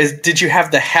 Now, did you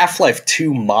have the Half-Life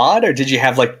 2 mod, or did you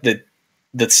have like the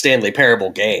Stanley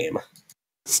Parable game?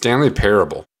 Stanley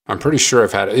Parable. I'm pretty sure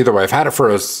I've had it. Either way, I've had it for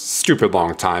a stupid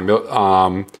long time.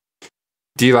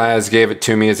 D-Laz gave it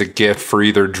to me as a gift for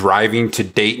either driving to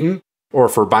Dayton or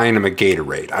for buying him a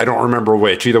Gatorade. I don't remember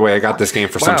which. Either way, I got this game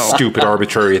for some stupid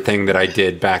arbitrary thing that I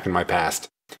did back in my past.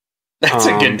 That's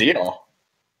a good deal.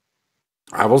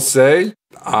 I will say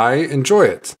I enjoy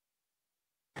it.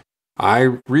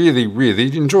 I really,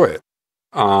 really enjoy it.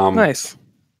 Nice.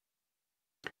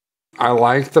 I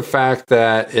like the fact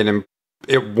that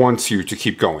it wants you to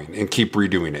keep going and keep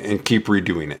redoing it and keep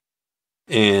redoing it.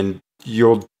 And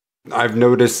I've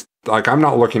noticed, like, I'm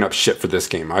not looking up shit for this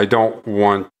game.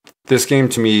 This game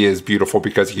to me is beautiful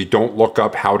because you don't look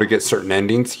up how to get certain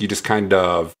endings. You just kind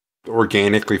of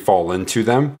organically fall into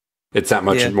them. It's that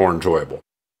much more enjoyable.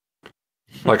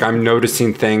 Like, I'm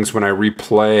noticing things when I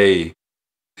replay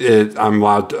it.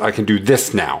 I can do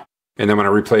this now. And then when I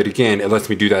replay it again, it lets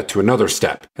me do that to another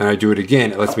step. And I do it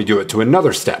again, it lets me do it to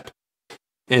another step.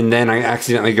 And then I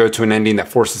accidentally go to an ending that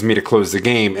forces me to close the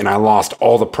game, and I lost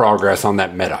all the progress on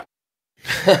that meta.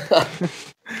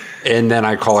 And then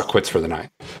I call it quits for the night.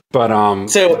 But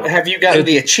so have you gotten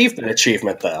the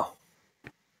achievement though?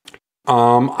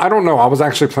 I don't know. I was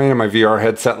actually playing in my VR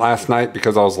headset last night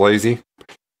because I was lazy,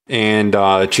 and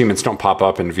achievements don't pop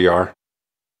up in VR.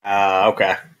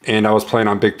 Okay. And I was playing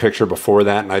on Big Picture before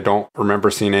that, and I don't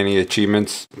remember seeing any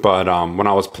achievements. But when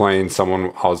I was playing,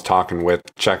 someone I was talking with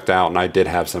checked out, and I did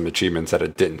have some achievements that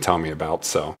it didn't tell me about.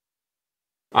 So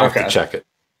I have to check it.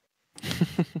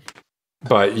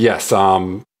 But yes,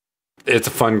 it's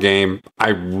a fun game. I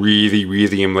really,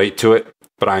 really am late to it,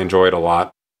 but I enjoy it a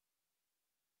lot.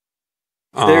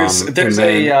 There's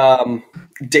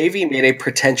Davey made a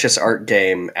pretentious art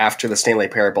game after the Stanley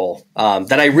Parable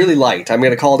that I really liked. I'm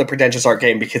going to call it a pretentious art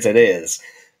game because it is,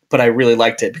 but I really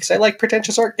liked it because I like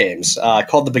pretentious art games.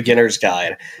 Called The Beginner's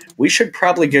Guide. We should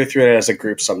probably go through it as a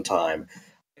group sometime.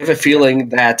 I have a feeling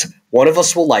that one of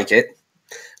us will like it,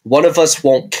 one of us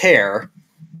won't care.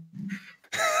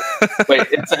 Wait,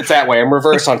 it's that way. I'm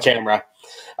reverse on camera.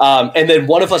 And then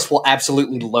one of us will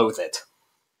absolutely loathe it.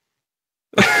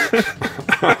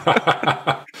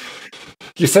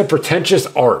 You said pretentious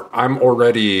art. I'm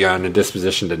already in a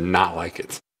disposition to not like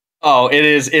it. Oh, it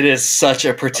is such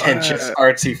a pretentious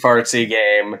artsy fartsy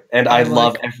game, and I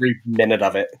love every minute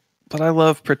of it. But I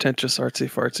love pretentious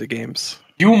artsy fartsy games.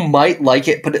 You might like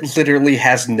it, but it literally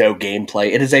has no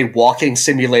gameplay. It is a walking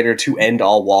simulator to end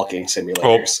all walking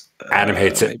simulators. Oh, Adam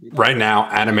hates it. Right now,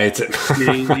 Adam hates it.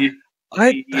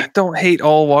 I don't hate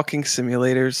all walking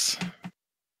simulators.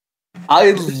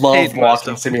 I love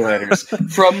walking simulators.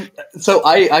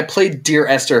 I played Dear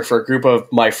Esther for a group of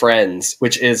my friends,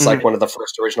 which is like one of the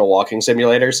first original walking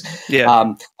simulators. Yeah.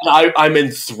 And I'm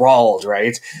enthralled,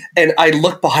 right? And I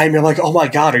look behind me, I'm like, oh my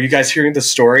god, are you guys hearing the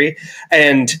story?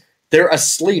 And they're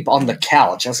asleep on the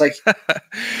couch. I was like,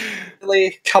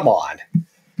 really? Come on.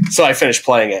 So I finished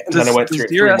playing it, and then I went through it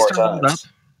 3 more times.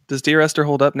 Does Dear Esther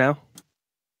hold up now?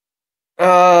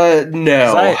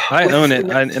 No. I own it,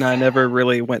 and I never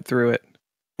really went through it.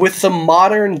 With the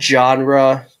modern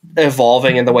genre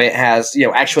evolving in the way it has,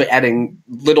 actually adding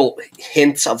little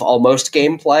hints of almost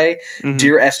gameplay,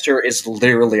 Dear Esther is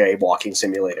literally a walking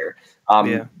simulator.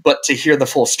 But to hear the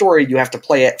full story, you have to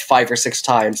play it 5 or 6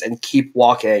 times and keep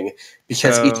walking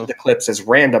because each of the clips is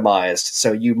randomized.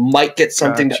 So you might get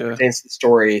something that pertains to the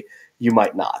story, you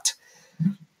might not.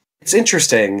 It's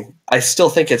interesting. I still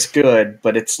think it's good,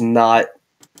 but it's not.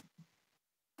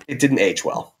 It didn't age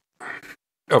well.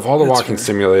 Of all the walking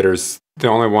simulators, the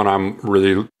only one I'm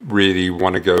really, really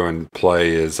want to go and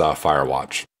play is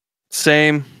Firewatch.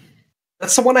 Same.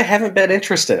 That's the one I haven't been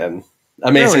interested in.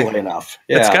 Amazingly enough,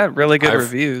 it's got really good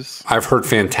reviews. I've heard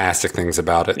fantastic things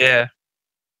about it. Yeah,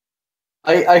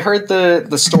 I heard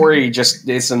the story just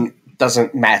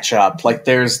doesn't match up. Like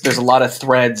there's a lot of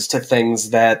threads to things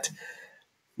that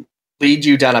lead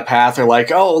you down a path. They're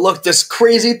like, oh, look, this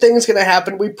crazy thing's going to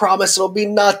happen. We promise it'll be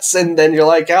nuts. And then you're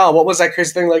like, oh, what was that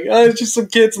crazy thing? Like, oh, it's just some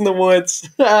kids in the woods.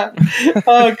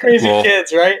 Oh, crazy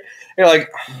kids, right? You're like,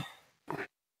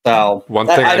 so one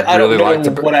thing I don't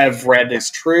know what I've read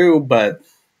is true, but.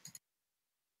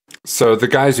 So the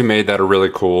guys who made that are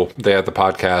really cool. They had the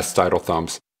podcast Idle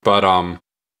Thumbs, but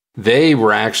they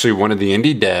were actually one of the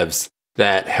indie devs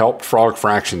that helped Frog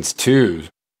Fractions 2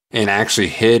 and actually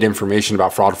hid information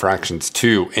about Frog Fractions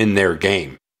 2 in their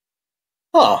game.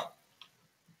 Huh.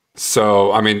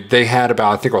 So, I mean, they had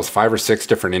about, I think it was 5 or 6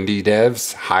 different indie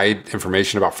devs hide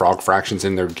information about Frog Fractions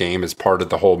in their game as part of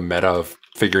the whole meta of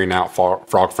figuring out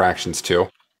Frog Fractions 2,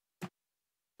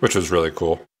 which was really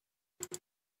cool.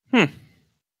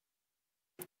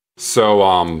 So,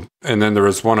 and then there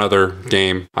was one other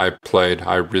game I played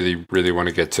I really, really want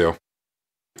to get to.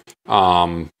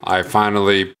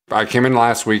 I came in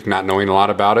last week not knowing a lot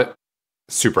about it.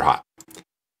 Super hot.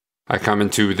 I come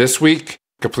into this week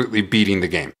completely beating the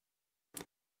game.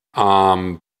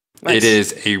 Nice. It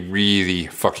is a really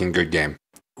fucking good game.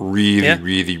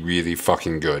 Really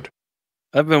fucking good.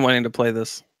 I've been wanting to play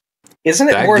this. Isn't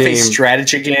it more of a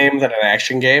strategy game than an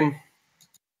action game?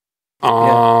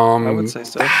 I would say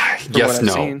so. Yes,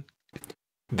 no. Seen.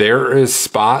 There is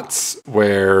spots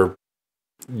where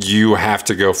you have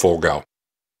to go full go.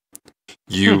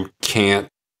 You can't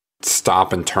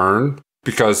stop and turn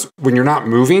because when you're not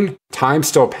moving, time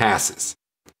still passes.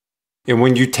 And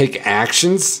when you take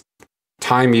actions,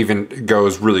 time even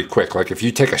goes really quick. Like if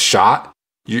you take a shot,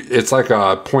 it's like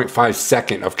a 0.5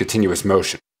 second of continuous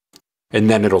motion. And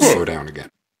then it'll slow down again.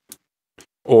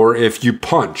 Or if you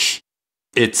punch,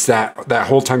 it's that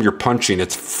whole time you're punching,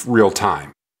 it's real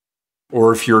time.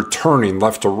 Or if you're turning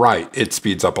left to right, it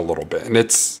speeds up a little bit. And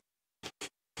it's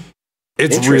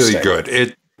really good.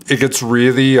 It gets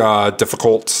really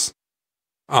difficult.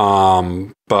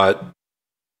 But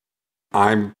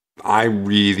I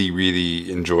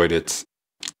really enjoyed it.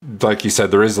 Like you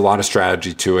said, there is a lot of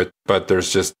strategy to it, but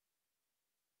there's just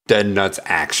dead nuts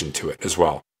action to it as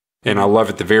well. And I love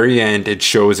at the very end, it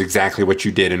shows exactly what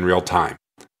you did in real time.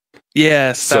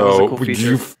 Yes, that was a cool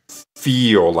feature. You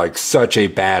feel like such a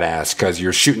badass because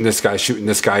you're shooting this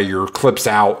guy, your clip's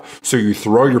out, so you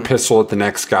throw your pistol at the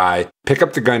next guy, pick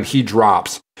up the gun, he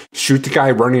drops, shoot the guy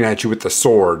running at you with the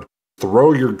sword,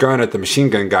 throw your gun at the machine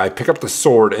gun guy, pick up the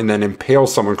sword, and then impale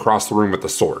someone across the room with the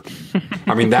sword.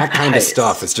 I mean, that kind of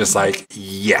stuff is just like,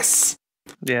 yes.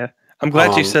 Yeah. I'm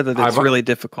glad you said that it's really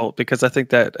difficult because I think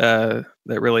that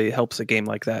that really helps a game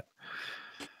like that.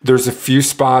 There's a few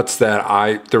spots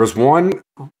that there was one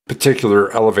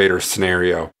particular elevator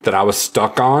scenario that I was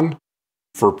stuck on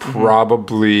for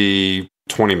probably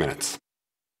 20 minutes.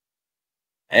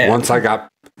 And once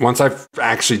I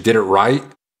actually did it right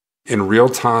in real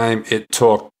time, it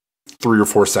took 3 or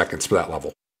 4 seconds for that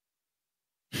level.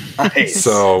 Nice.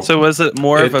 So was it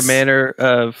more of a manner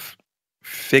of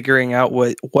figuring out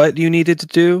what you needed to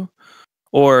do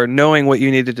or knowing what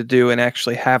you needed to do and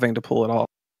actually having to pull it off?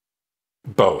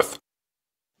 Both.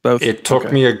 It took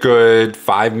Okay. me a good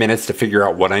 5 minutes to figure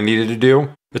out what I needed to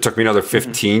do. It took me another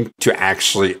 15 to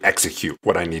actually execute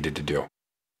what I needed to do.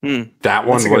 That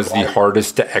one was the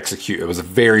hardest to execute. It was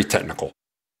very technical.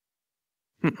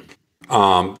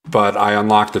 But I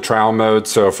unlocked the trial mode.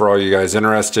 So for all you guys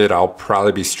interested, I'll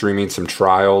probably be streaming some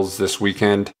trials this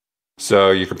weekend. So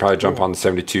you can probably jump on the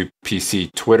 72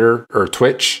 PC Twitter or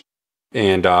Twitch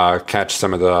and catch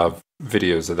some of the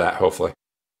videos of that, hopefully.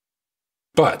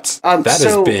 But that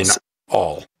has been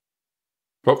all.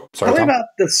 Oh, sorry. Tell me about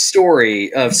the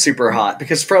story of Super Hot,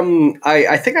 because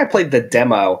I think I played the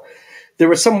demo. There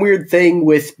was some weird thing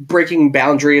with breaking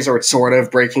boundaries, or sort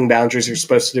of breaking boundaries. You're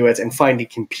supposed to do it, and finding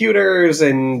computers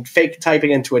and fake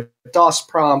typing into a DOS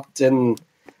prompt, and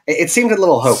it seemed a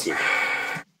little hokey.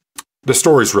 The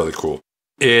story's really cool.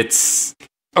 It's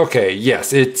okay.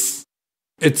 Yes, it's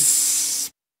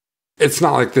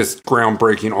not like this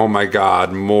groundbreaking, oh my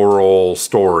god, moral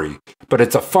story, but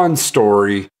it's a fun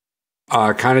story.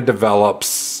 Kind of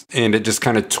develops and it just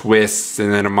kind of twists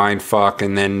and then a mind fuck,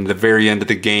 and then the very end of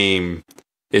the game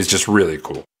is just really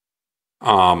cool.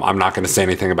 I'm not going to say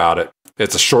anything about it.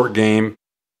 It's a short game.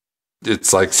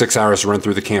 It's like 6 hours to run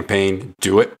through the campaign.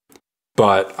 Do it,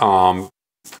 but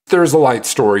there's a light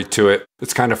story to it.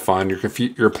 It's kind of fun.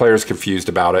 Your player's confused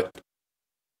about it.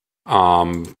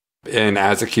 And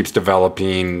as it keeps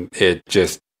developing,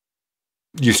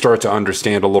 you start to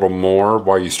understand a little more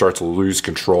while you start to lose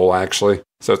control, actually.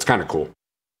 So it's kind of cool.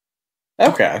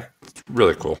 Okay. It's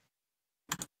really cool.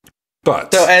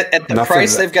 But so at the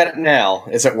price they've got it now,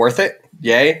 is it worth it?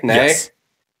 Yay? Nay?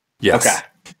 Yes.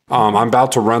 Okay. I'm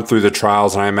about to run through the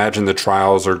trials, and I imagine the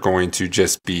trials are going to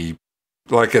just be,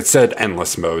 like it said,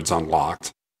 endless modes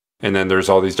unlocked. And then there's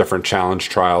all these different challenge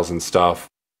trials and stuff.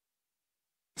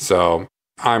 So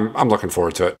I'm looking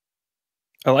forward to it.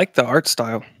 I like the art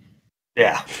style.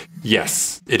 Yeah.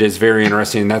 Yes, it is very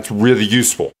interesting, and that's really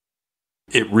useful.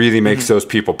 It really makes those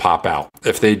people pop out.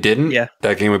 If they didn't,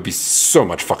 that game would be so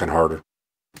much fucking harder.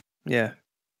 Yeah.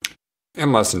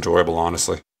 And less enjoyable,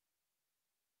 honestly.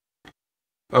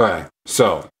 Okay,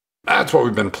 so that's what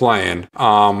we've been playing.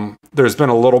 There's been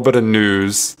a little bit of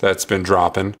news that's been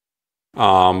dropping.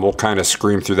 We'll kind of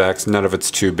scream through that because none of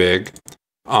it's too big.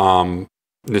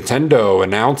 Nintendo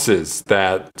announces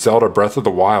that Zelda Breath of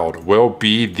the Wild will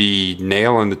be the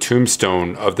nail in the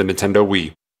tombstone of the Nintendo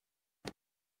Wii.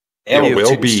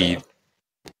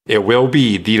 It will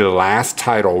be the last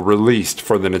title released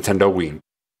for the Nintendo Wii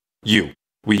U.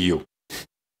 Wii U.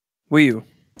 Wii U.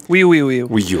 Wii U. Wii U.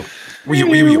 Wii U.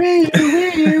 Wii U.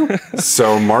 Wii U.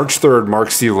 So March 3rd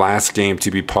marks the last game to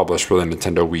be published for the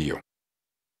Nintendo Wii U.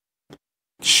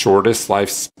 Shortest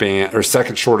lifespan, or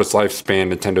second shortest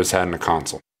lifespan Nintendo's had in a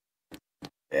console.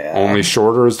 Yeah. Only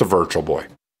shorter is the Virtual Boy.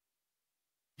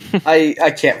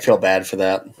 I can't feel bad for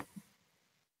that.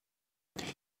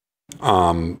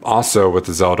 Also with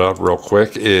the Zelda, real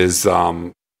quick, is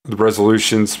the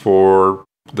resolutions for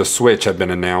the Switch have been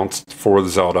announced for the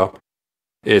Zelda.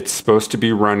 It's supposed to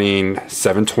be running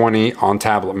 720 on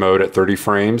tablet mode at 30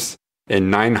 frames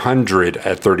and 900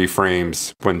 at 30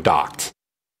 frames when docked.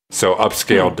 So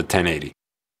upscaled to 1080.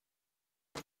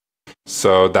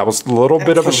 So that was a little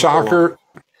bit of a shocker.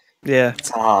 Yeah.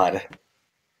 It's odd.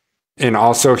 And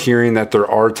also hearing that there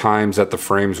are times that the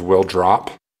frames will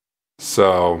drop.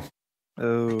 So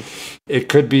it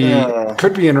could be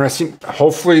interesting.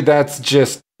 Hopefully that's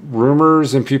just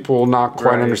rumors and people not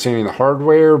quite understanding the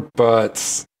hardware,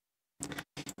 but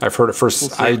I've heard it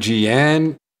first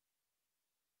IGN.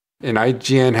 And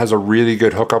IGN has a really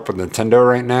good hookup with Nintendo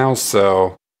right now,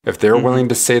 so if they're willing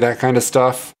to say that kind of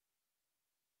stuff,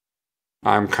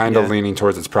 I'm kind of leaning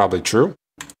towards it's probably true.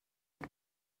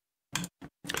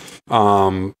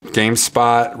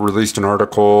 GameSpot released an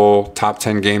article, top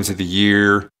 10 games of the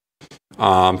year.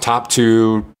 Top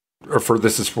 2,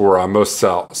 this is for most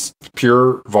sales,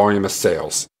 pure volume of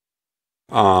sales.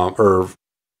 Or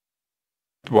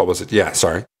what was it? Yeah,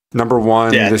 sorry. Number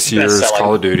 1 this year is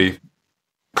Call of Duty.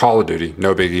 Call of Duty,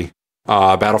 no biggie.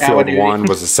 Battlefield 1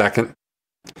 was the second.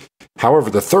 However,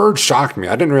 the third shocked me.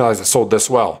 I didn't realize it sold this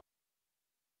well.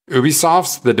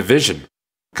 Ubisoft's The Division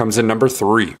comes in number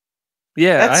 3.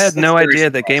 Yeah, I had no idea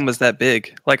that game was that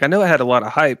big. Like, I know it had a lot of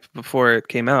hype before it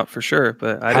came out, for sure,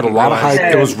 but I had a lot of hype.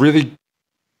 It was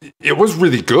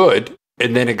really good,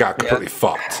 and then it got completely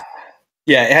fucked.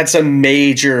 Yeah, it had some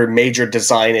major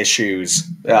design issues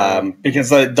because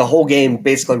the whole game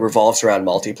basically revolves around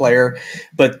multiplayer,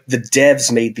 but the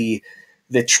devs made the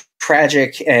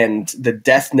tragic and the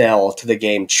death knell to the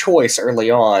game choice early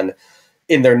on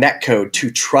in their netcode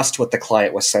to trust what the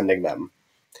client was sending them.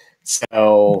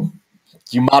 So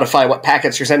you modify what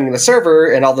packets you're sending to the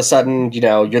server, and all of a sudden,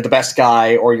 you're the best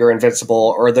guy, or you're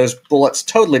invincible, or those bullets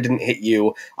totally didn't hit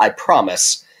you, I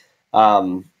promise.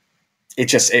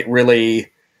 It really,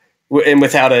 and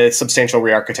without a substantial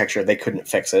re-architecture, they couldn't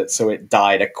fix it, so it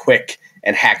died a quick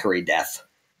and hackery death.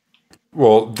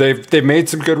 Well, they've made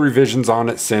some good revisions on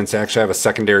it since. They actually have a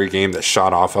secondary game that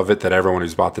shot off of it that everyone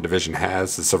who's bought the Division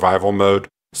has, the survival mode.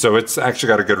 So it's actually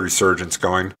got a good resurgence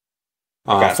going.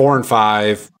 4 and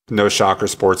 5, no shocker,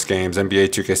 sports games, NBA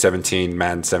 2K17,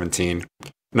 Madden 17.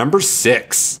 Number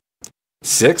 6,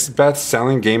 sixth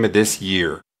best-selling game of this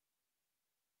year.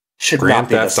 Grand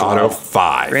Theft Auto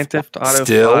 5. Grand Theft Auto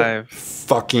Still 5.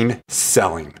 Fucking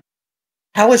selling.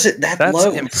 How is it that's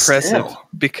low? That's impressive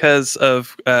because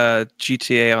of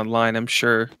GTA Online, I'm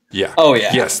sure. Yeah. Oh,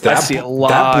 yeah. Yes, I see a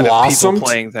lot of people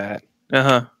playing that.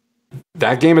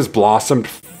 That game has blossomed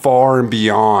far and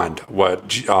beyond what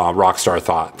Rockstar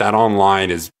thought. That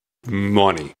online is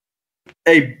money.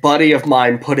 A buddy of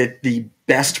mine put it the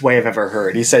best way I've ever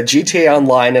heard. He said GTA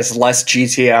Online is less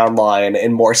GTA Online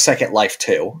and more Second Life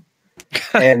 2.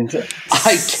 And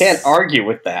I can't argue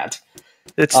with that.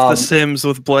 It's The Sims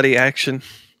with bloody action.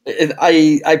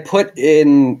 I put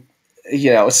in,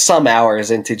 some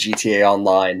hours into GTA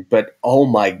Online, but oh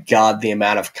my god, the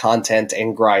amount of content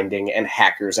and grinding and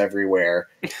hackers everywhere.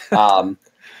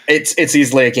 It's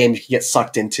easily a game you can get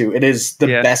sucked into. It is the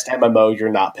best MMO you're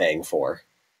not paying for.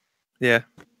 Yeah.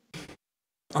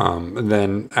 And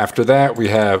then after that, we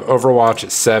have Overwatch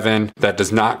at 7. That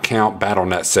does not count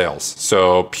BattleNet sales.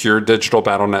 So pure digital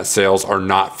BattleNet sales are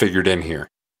not figured in here.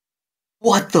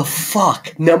 What the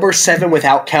fuck? Number 7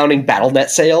 without counting BattleNet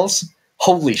sales?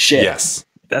 Holy shit! Yes,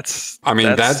 That's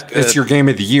it's your game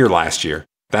of the year last year.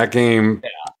 That game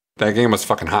was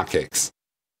fucking hotcakes.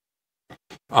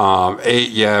 8,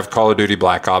 you have Call of Duty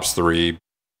Black Ops 3.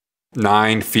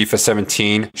 9, FIFA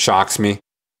 17 shocks me.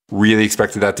 Really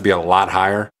expected that to be a lot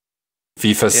higher.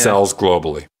 FIFA sells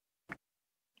globally.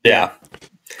 Yeah,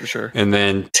 for sure. And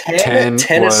then 10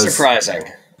 is surprising.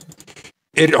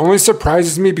 It only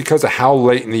surprises me because of how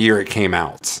late in the year it came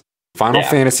out. Final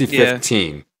Fantasy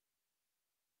 15.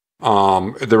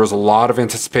 There was a lot of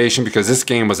anticipation because this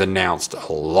game was announced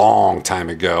a long time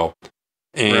ago.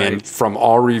 And from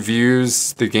all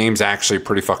reviews, the game's actually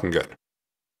pretty fucking good.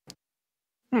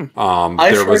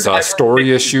 There was a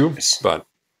story issue, but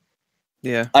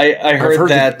I heard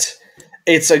that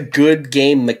it's a good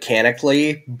game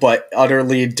mechanically, but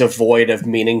utterly devoid of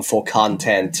meaningful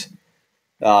content,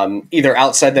 either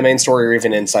outside the main story or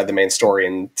even inside the main story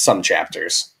in some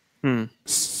chapters.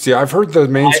 See, I've heard the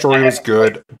main story was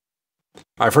good.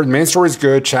 I've heard the main story's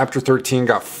good. Chapter 13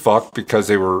 got fucked because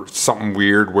they were something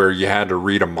weird where you had to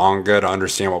read a manga to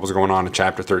understand what was going on in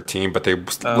chapter 13, but they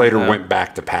later went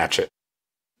back to patch it.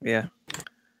 Yeah.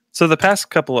 So the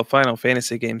past couple of Final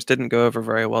Fantasy games didn't go over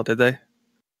very well, did they?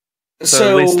 So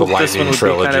at least the this one would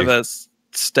trilogy. be kind of a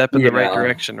step in the right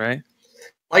direction, right?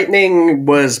 Lightning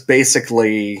was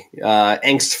basically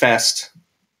Angst Fest,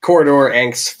 Corridor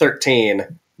Angst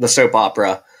 13, the soap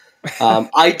opera.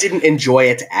 I didn't enjoy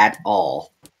it at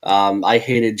all. I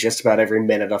hated just about every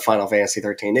minute of Final Fantasy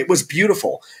 13. It was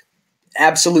beautiful.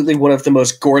 Absolutely one of the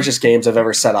most gorgeous games I've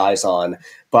ever set eyes on,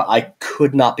 but I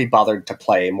could not be bothered to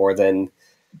play more than,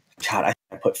 God,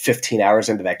 I put 15 hours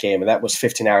into that game, and that was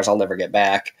 15 hours I'll never get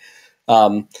back.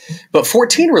 But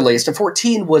 14 released, and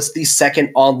 14 was the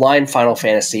second online Final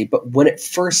Fantasy, but when it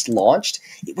first launched,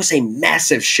 it was a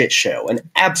massive shit show, an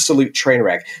absolute train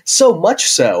wreck. So much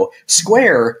so,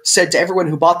 Square said to everyone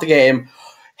who bought the game,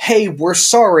 hey, we're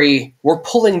sorry, we're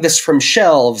pulling this from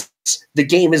shelves, the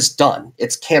game is done,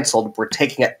 it's canceled, we're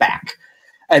taking it back.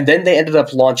 And then they ended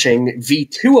up launching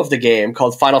V2 of the game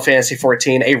called Final Fantasy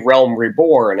XIV: A Realm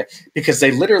Reborn, because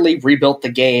they literally rebuilt the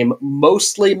game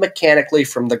mostly mechanically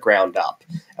from the ground up.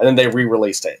 And then they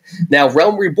re-released it. Now,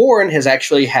 Realm Reborn has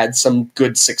actually had some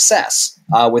good success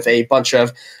with a bunch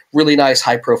of really nice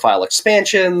high-profile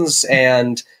expansions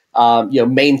and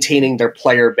maintaining their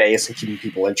player base and keeping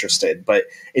people interested. But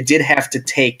it did have to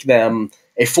take them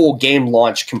a full game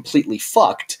launch completely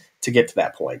fucked to get to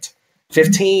that point.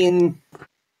 15...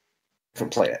 can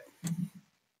play it.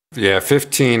 Yeah,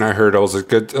 15 I heard it was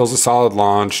a solid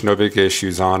launch, no big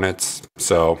issues on it.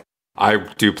 So I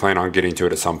do plan on getting to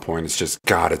it at some point. It's just,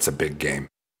 God, it's a big game.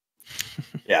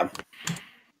 Yeah.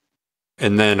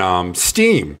 And then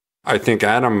Steam, I think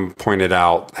Adam pointed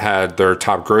out, had their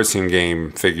top grossing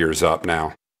game figures up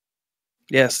now.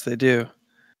 Yes, they do.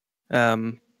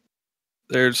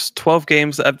 There's 12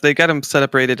 games. They got them set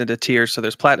up rated into tiers. So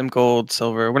there's platinum, gold,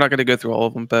 silver. We're not going to go through all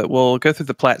of them, but we'll go through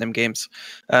the platinum games.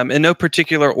 In no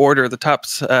particular order, the top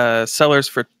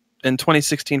sellers in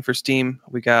 2016 for Steam,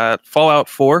 we got Fallout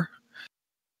 4,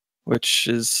 which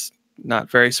is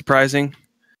not very surprising.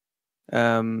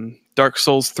 Dark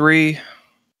Souls 3,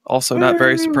 also not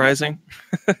very surprising.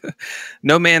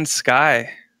 No Man's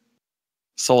Sky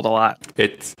sold a lot.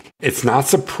 It's not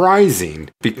surprising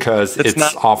because it's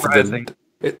off of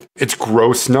it's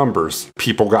gross numbers.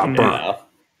 People got burned.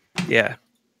 Yeah.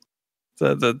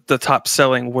 The top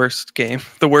selling worst game.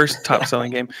 The worst top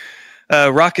selling game.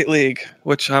 Rocket League,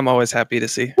 which I'm always happy to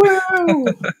see.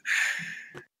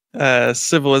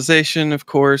 Civilization, of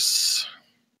course.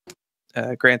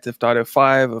 Grand Theft Auto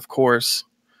 5, of course.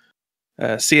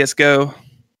 CSGO.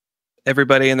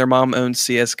 Everybody and their mom owns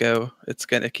CSGO. It's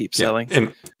going to keep selling.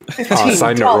 And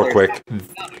side note real quick.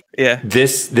 Yeah.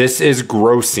 This is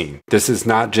grossing. This is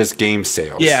not just game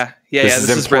sales. Yeah. This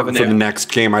is important for the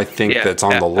next game, I think, that's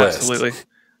on the list. Absolutely.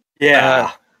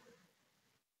 Yeah.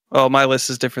 Well, my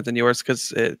list is different than yours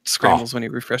because it scrambles when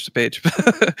you refresh the page.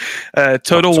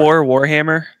 Total War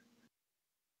Warhammer.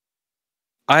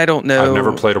 I don't know. I've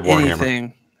never played a Warhammer.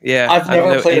 Anything. Yeah, I've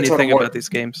never played anything about these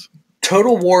games.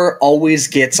 Total War always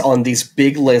gets on these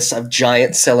big lists of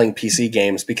giant selling PC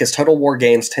games because Total War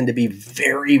games tend to be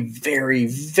very, very,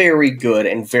 very good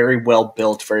and very well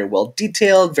built, very well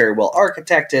detailed, very well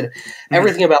architected.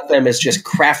 Everything about them is just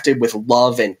crafted with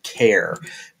love and care.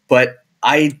 But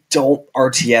I don't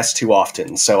RTS too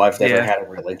often, so I've never had a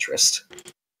real interest.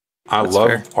 That's love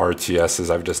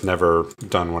RTSs. I've just never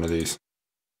done one of these.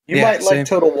 You might like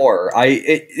Total War.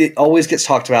 It always gets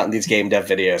talked about in these game dev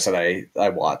videos that I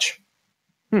watch.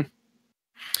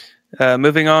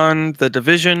 Moving on, The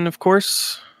Division, of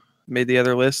course. made the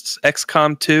other lists.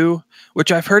 XCOM 2,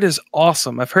 which I've heard is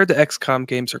awesome. I've heard the XCOM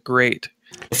games are great.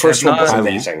 The first one was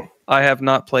amazing. I have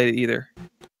not played it either.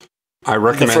 I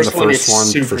recommend the first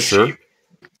one for sure.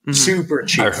 Mm-hmm. Super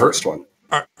cheap first one.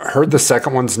 I heard the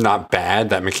second one's not bad.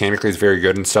 That mechanically is very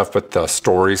good and stuff, but the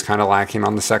story's kind of lacking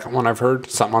on the second one. I've heard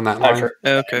something on that line.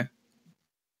 Okay.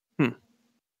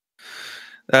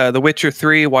 The Witcher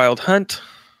 3 Wild Hunt.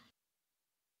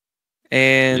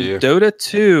 And Dota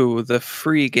 2, the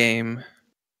free game.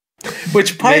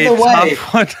 Which, by the way...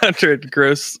 top 100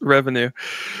 gross revenue.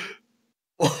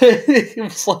 What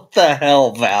the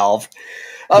hell, Valve?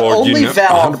 Well, only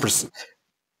Valve... 100%.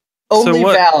 Only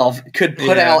Valve could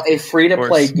put out a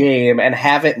free-to-play game and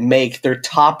have it make their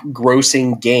top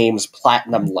grossing games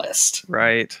platinum list.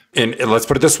 Right. And let's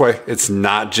put it this way. It's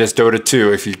not just Dota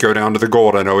 2. If you go down to the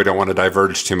gold, I know we don't want to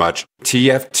diverge too much.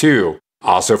 TF2,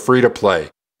 also free-to-play,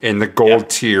 in the gold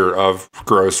tier of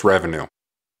gross revenue.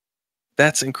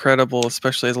 That's incredible,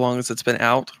 especially as long as it's been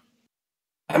out.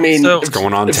 I mean, it's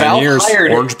going on 10 years.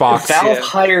 Orange Box. Valve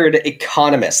hired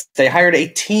economists. They hired a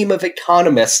team of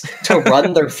economists to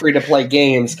run their free-to-play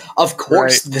games. Of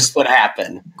course, this would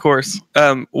happen. Of course.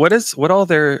 What all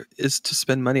there is to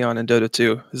spend money on in Dota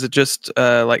 2? Is it just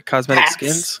like cosmetic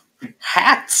skins?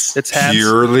 Hats. It's hats.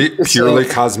 Purely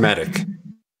cosmetic.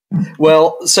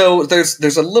 Well, so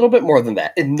there's a little bit more than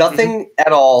that. Nothing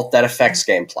at all that affects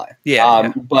gameplay.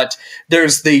 But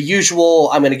there's the usual,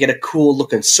 I'm going to get a cool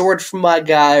looking sword from my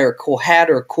guy, or a cool hat,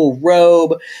 or a cool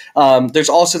robe. There's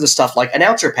also the stuff like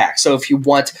announcer pack. So if you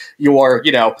want your,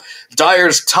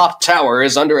 Dyer's top tower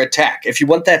is under attack. If you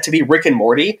want that to be Rick and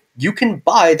Morty, you can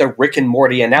buy the Rick and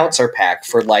Morty announcer pack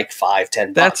for like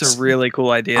 $5-10. That's a really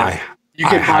cool idea. You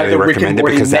can buy the Rick and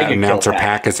Morty because that Mega announcer Kill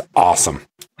pack is awesome.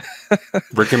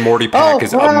 Rick and Morty pack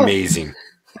is amazing.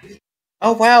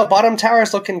 Oh wow, bottom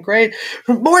tower's looking great.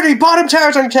 Morty, bottom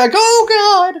tower's on attack.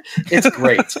 Oh god, it's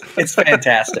great. It's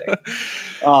fantastic.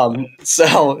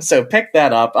 So pick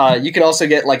that up. You can also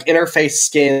get like interface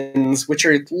skins, which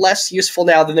are less useful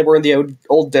now than they were in the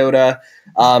old Dota.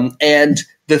 And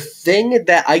the thing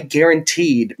that I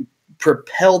guaranteed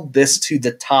propelled this to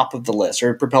the top of the list,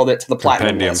 or propelled it to the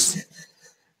platinum list.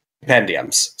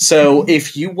 Compendiums. So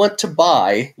if you want to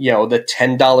buy, the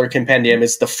 $10 compendium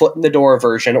is the foot in the door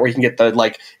version, or you can get the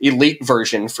like elite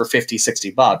version for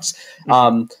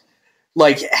 $50-$60.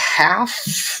 Like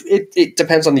half, it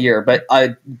depends on the year, but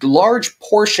a large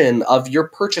portion of your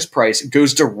purchase price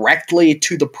goes directly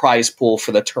to the prize pool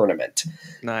for the tournament.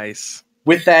 Nice.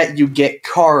 With that, you get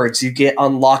cards, you get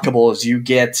unlockables, you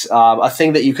get a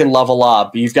thing that you can level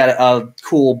up. You've got a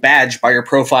cool badge by your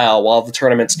profile while the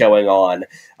tournament's going on.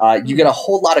 You get a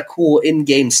whole lot of cool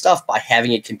in-game stuff by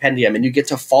having a compendium, and you get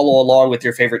to follow along with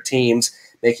your favorite teams,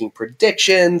 making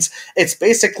predictions. It's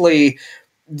basically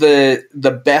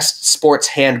the best sports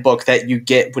handbook that you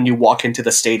get when you walk into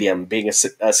the stadium, being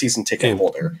a season ticket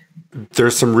holder.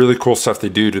 There's some really cool stuff they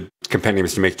do to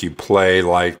compendiums to make you play.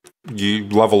 Like, you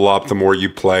level up the more you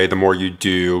play, the more you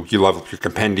do. You level up your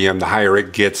compendium. The higher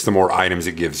it gets, the more items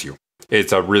it gives you.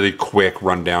 It's a really quick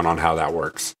rundown on how that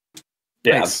works.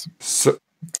 Yeah. Nice.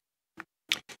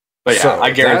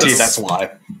 I guarantee that's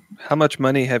why. How much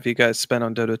money have you guys spent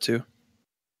on Dota 2?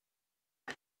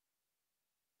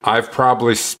 I've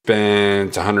probably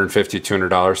spent $150,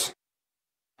 $200.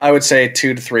 I would say $200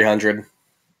 to $300.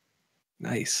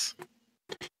 Nice.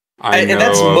 And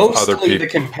that's mostly the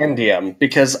compendium,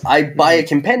 because I buy a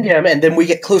compendium and then we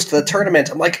get close to the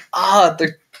tournament. I'm like,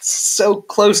 they're so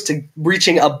close to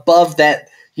reaching above that,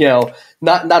 not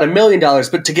 $1 million,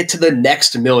 but to get to the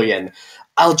next million.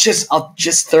 I'll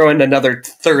just throw in another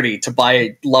 30 to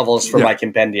buy levels for my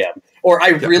compendium. Or I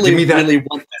really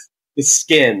want the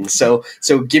skin. So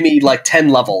give me like 10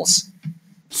 levels.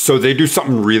 So they do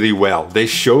something really well. They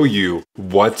show you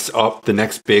what's up, the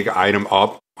next big item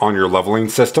up on your leveling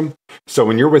system. So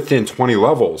when you're within 20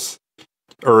 levels,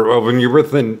 or when you're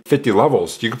within 50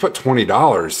 levels, you can put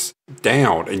 $20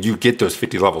 down and you get those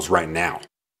 50 levels right now.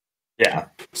 Yeah.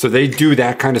 So they do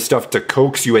that kind of stuff to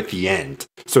coax you at the end.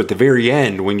 So at the very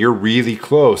end, when you're really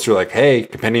close, you're like, hey,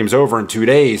 compendium's over in 2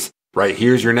 days. Right,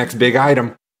 here's your next big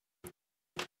item.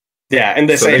 Yeah, and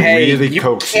they say, hey,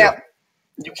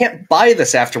 you can't buy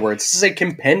this afterwards. This is a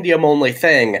compendium only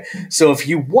thing. So if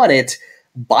you want it,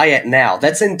 buy it now.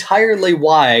 That's entirely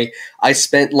why I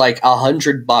spent like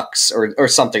 $100 or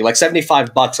something, like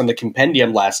 $75 on the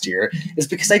compendium last year, is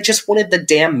because I just wanted the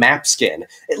damn map skin.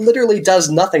 It literally does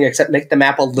nothing except make the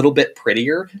map a little bit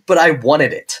prettier, but I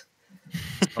wanted it.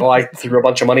 So I threw a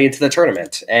bunch of money into the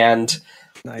tournament, and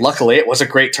luckily it was a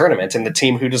great tournament, and the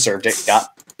team who deserved it got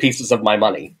pieces of my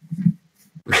money.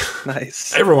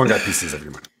 Nice. Everyone got pieces of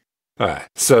your money. All right,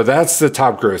 so that's the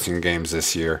top grossing games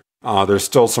this year. There's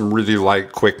still some really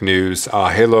light, quick news.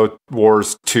 Halo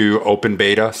Wars 2 open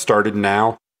beta started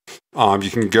now. You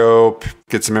can go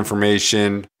get some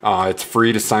information. It's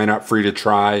free to sign up, free to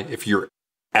try. If you're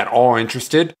at all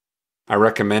interested, I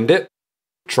recommend it.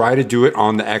 Try to do it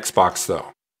on the Xbox,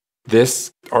 though.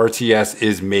 This RTS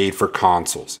is made for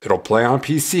consoles. It'll play on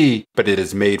PC, but it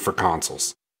is made for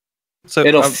consoles. So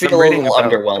it'll feel a little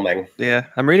underwhelming. Yeah,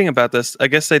 I'm reading about this. I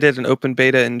guess they did an open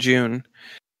beta in June,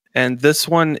 and this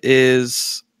one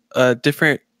is a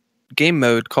different game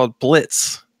mode called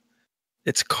Blitz.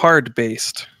 It's card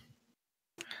based.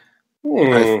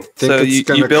 So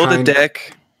you build a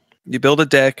deck. You build a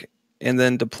deck and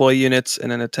then deploy units in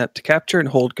an attempt to capture and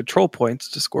hold control points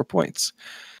to score points.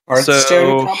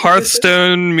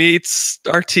 Hearthstone meets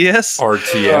RTS.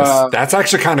 RTS. That's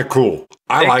actually kind of cool.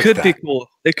 I like that. It could be cool.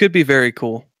 It could be very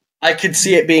cool. I could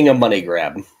see it being a money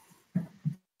grab.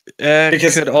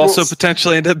 Because it could also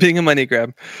potentially end up being a money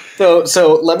grab.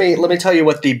 So let me tell you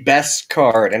what the best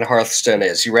card in Hearthstone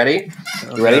is. You ready?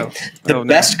 You ready? No. The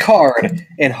best card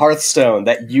in Hearthstone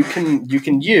that you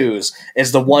can use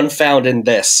is the one found in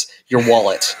your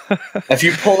wallet. If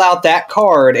you pull out that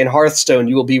card in Hearthstone,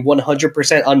 you will be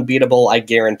 100% unbeatable. I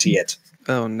guarantee it.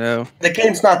 Oh no! The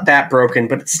game's not that broken,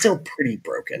 but it's still pretty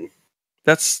broken.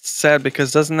 That's sad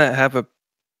because doesn't that have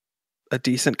a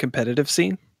decent competitive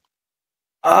scene?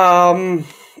 When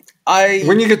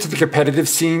you get to the competitive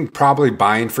scene, probably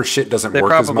buying for shit doesn't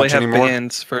work as much anymore. They probably have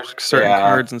bans for certain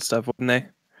cards and stuff, wouldn't they?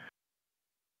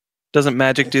 Doesn't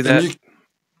Magic do that?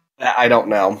 I don't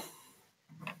know.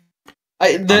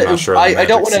 I'm not sure how the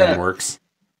Magic scene works.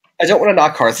 I don't want to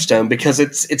knock Hearthstone because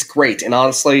it's great, and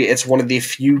honestly, it's one of the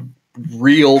few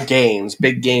real games,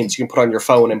 big games you can put on your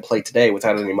phone and play today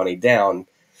without any money down.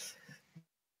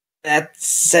 That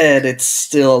said, it's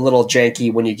still a little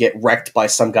janky when you get wrecked by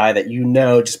some guy that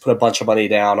just put a bunch of money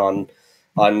down on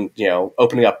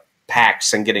opening up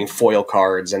packs and getting foil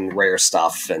cards and rare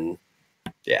stuff, and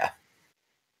yeah.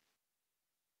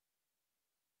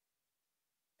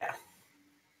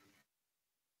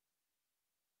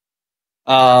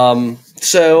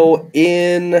 So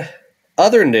in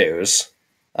other news,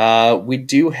 we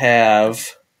do have.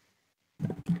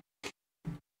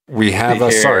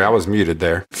 Sorry, I was muted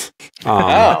there.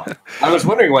 I was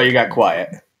wondering why you got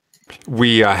quiet.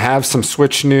 We have some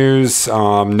Switch news.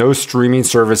 No streaming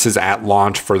services at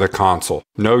launch for the console.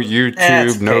 No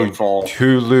YouTube, no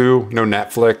Hulu, no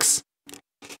Netflix.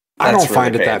 I don't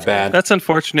find it that bad. That's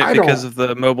unfortunate because of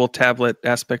the mobile tablet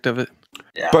aspect of it.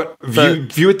 Yeah. But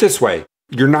view it this way.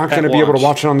 You're not going to be able to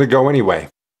watch it on the go anyway.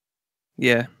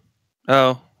 Yeah.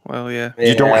 Oh, well, yeah.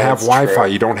 You don't have Wi-Fi. True.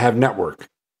 You don't have network.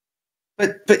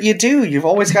 But you do. You've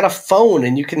always got a phone,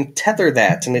 and you can tether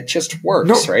that, and it just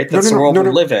works, right? That's the world we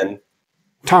live in.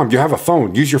 Tom, you have a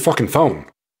phone. Use your fucking phone.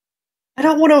 I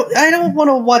don't want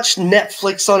to watch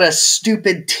Netflix on a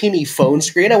stupid teeny phone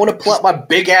screen. I want to pull out my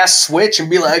big ass Switch and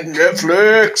be like,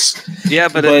 Netflix. Yeah,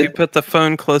 but if you put the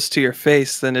phone close to your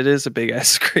face, then it is a big ass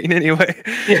screen anyway.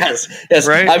 Yes.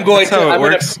 Right? That's how it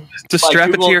works. Just strap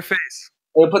it to your face.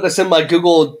 I'm going to put this in my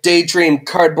Google Daydream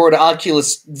Cardboard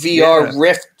Oculus VR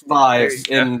Rift Vive,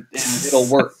 and it'll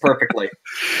work perfectly.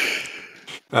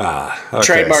 Okay,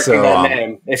 trademarking that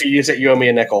name. If you use it, you owe me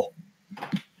a nickel.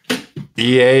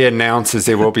 EA announces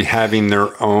they will be having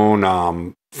their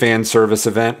own fan service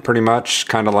event, pretty much,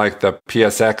 kind of like the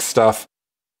PSX stuff.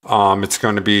 It's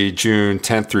going to be June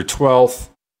 10th through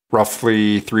 12th,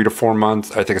 roughly 3 to 4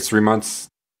 months. I think it's 3 months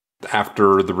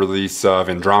after the release of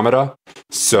Andromeda.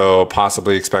 So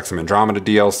possibly expect some Andromeda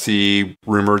DLC.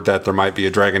 Rumored that there might be a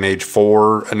Dragon Age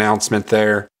 4 announcement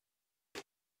there.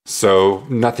 So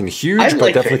nothing huge,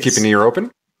 but definitely keep an ear open.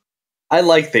 I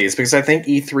like these because I think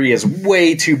E3 is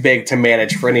way too big to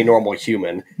manage for any normal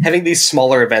human. Having these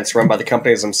smaller events run by the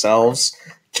companies themselves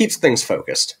keeps things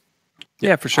focused.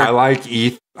 Yeah, for sure. I like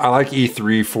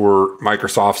E3 for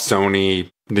Microsoft, Sony,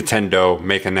 Nintendo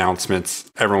make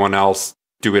announcements. Everyone else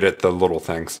do it at the little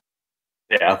things.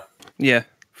 Yeah,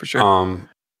 for sure.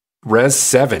 Res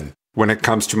 7, when it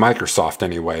comes to Microsoft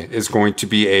anyway, is going to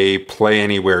be a play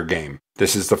anywhere game.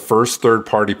 This is the first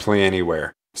third-party play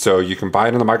anywhere. So you can buy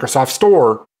it in the Microsoft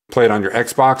Store, play it on your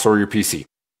Xbox or your PC.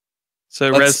 So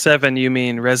Res 7, you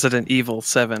mean Resident Evil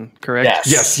 7, correct?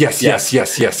 Yes.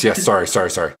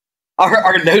 Sorry.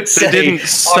 Our notes say... They didn't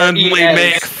suddenly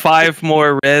make 5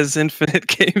 more Res Infinite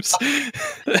games.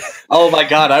 Oh my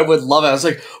god, I would love it. I was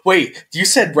like, wait, you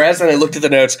said Res, and I looked at the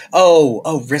notes.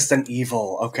 Oh, Resident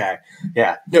Evil. Okay.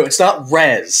 Yeah. No, it's not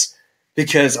Res.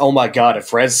 because oh my god,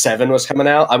 if Res 7 was coming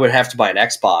out, I would have to buy an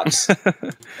Xbox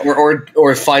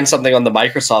or find something on the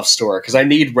Microsoft store because I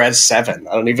need Res 7.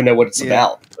 I don't even know what it's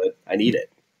about, but I need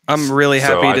it. I'm really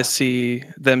happy to see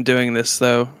them doing this,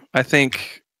 though. I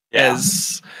think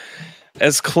as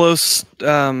close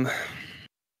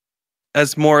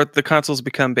as more the consoles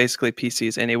become basically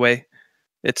PCs anyway,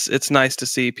 it's nice to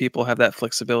see people have that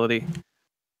flexibility.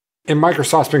 And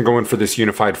Microsoft's been going for this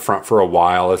unified front for a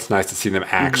while. It's nice to see them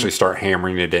actually start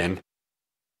hammering it in.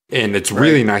 And it's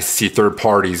really nice to see third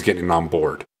parties getting on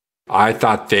board. I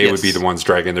thought they would be the ones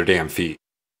dragging their damn feet.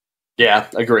 Yeah,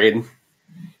 agreed.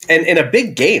 And in a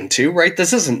big game, too, right?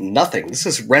 This isn't nothing. This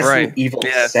is Resident Evil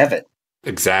 7.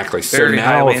 Exactly. Very so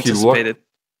now, if you look,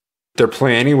 their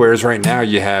Play Anywheres right now,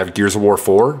 you have Gears of War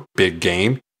 4, big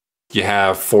game. You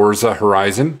have Forza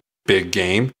Horizon, big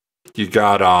game. You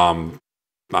got, I'm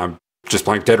just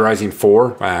playing Dead Rising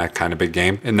 4, kind of big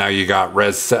game. And now you got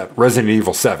Resident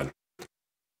Evil 7.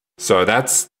 So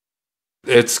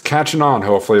it's catching on.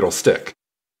 Hopefully it'll stick.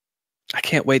 I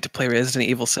can't wait to play Resident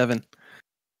Evil 7.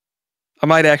 I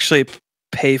might actually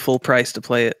pay full price to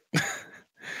play it.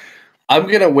 I'm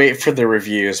going to wait for the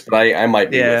reviews, but I might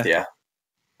be with you.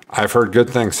 I've heard good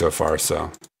things so far,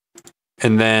 so.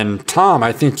 And then, Tom,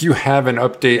 I think you have an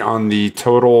update on the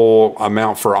total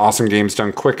amount for Awesome Games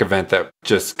Done Quick event that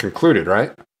just concluded,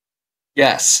 right?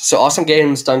 Yes. So Awesome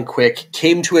Games Done Quick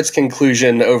came to its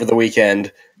conclusion over the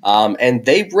weekend, and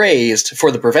they raised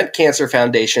for the Prevent Cancer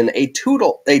Foundation a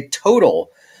total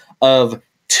of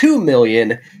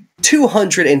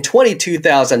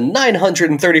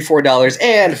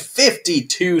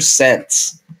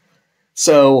 $2,222,934.52.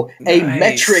 So a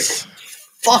metric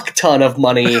fuck ton of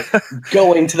money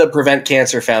going to the Prevent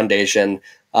Cancer Foundation.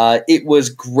 It was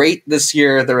great this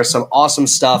year. There was some awesome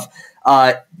stuff.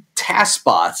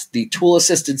 TaskBot, the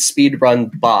tool-assisted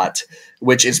speedrun bot,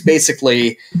 which is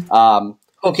basically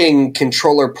hooking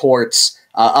controller ports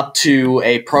up to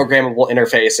a programmable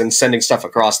interface and sending stuff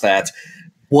across that,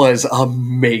 was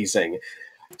amazing.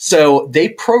 So they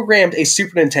programmed a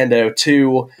Super Nintendo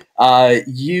to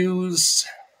use...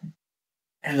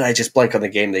 How did I just blank on the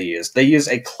game they used? They used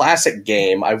a classic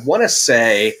game. I want to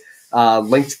say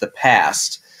Link to the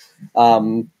Past.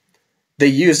 They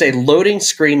used a loading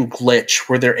screen glitch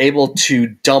where they're able to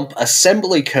dump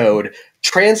assembly code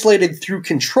translated through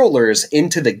controllers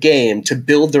into the game to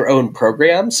build their own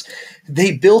programs.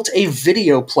 They built a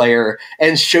video player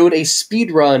and showed a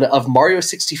speedrun of Mario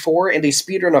 64 and a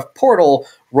speedrun of Portal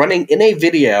running in a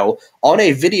video on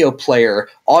a video player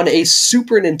on a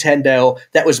Super Nintendo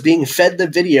that was being fed the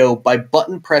video by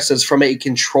button presses from a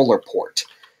controller port.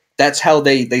 That's how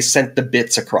they sent the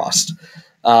bits across.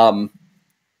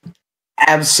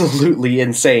 Absolutely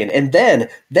insane. And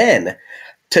then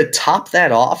to top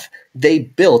that off,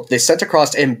 they sent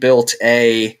across and built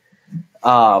a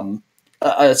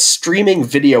streaming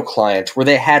video client where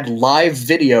they had live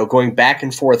video going back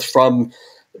and forth from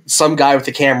some guy with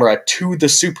a camera to the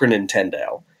Super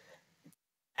Nintendo.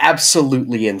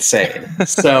 Absolutely insane.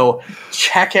 So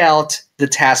check out the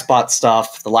TaskBot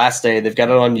stuff. The last day, they've got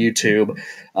it on YouTube.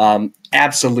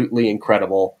 Absolutely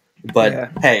incredible.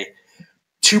 But hey,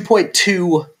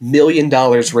 $2.2 million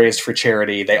raised for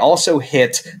charity. They also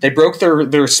they broke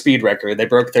their speed record. They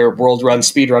broke their world run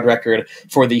speedrun record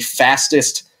for the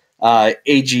fastest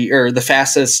the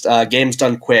fastest Games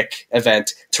Done Quick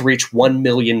event to reach $1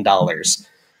 million,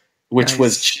 which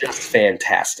was just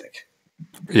fantastic.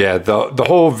 Yeah, the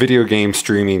whole video game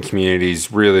streaming community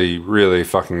is really, really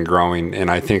fucking growing,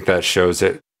 and I think that shows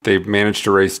it. They've managed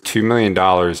to raise $2 million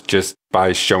just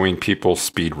by showing people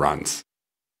speed runs.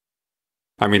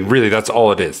 I mean, really, that's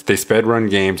all it is. They sped run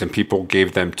games, and people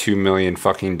gave them $2 million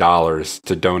fucking dollars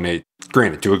to donate.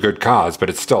 Granted, to a good cause, but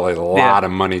it's still a lot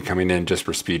of money coming in just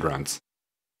for speed runs.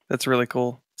 That's really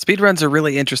cool. Speed runs are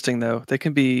really interesting, though. They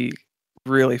can be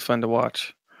really fun to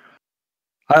watch.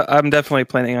 I'm definitely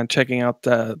planning on checking out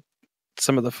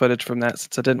some of the footage from that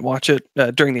since I didn't watch it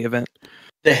during the event.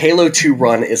 The Halo 2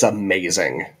 run is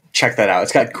amazing. Check that out.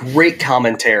 It's got great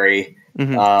commentary.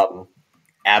 Mm-hmm.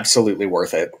 Absolutely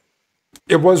worth it.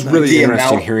 It was really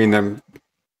interesting hearing them.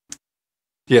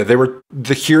 Yeah,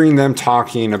 hearing them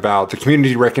talking about the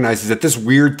community recognizes that this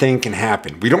weird thing can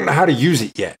happen. We don't know how to use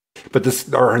it yet,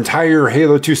 but our entire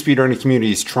Halo 2 speedrunning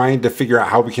community is trying to figure out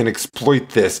how we can exploit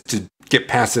this to get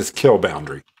past this kill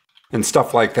boundary. And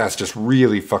stuff like that's just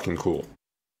really fucking cool.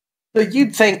 So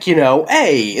you'd think,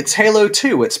 hey, it's Halo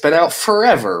 2. It's been out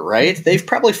forever, right? They've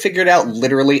probably figured out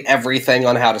literally everything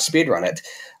on how to speedrun it.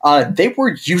 They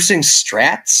were using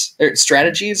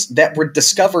strategies that were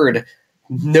discovered,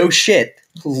 no shit,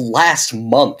 last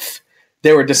month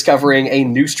they were discovering a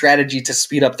new strategy to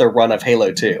speed up their run of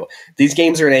Halo 2. These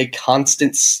games are in a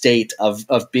constant state of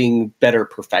being better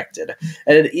perfected.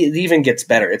 And it even gets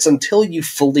better. It's until you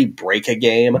fully break a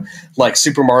game, like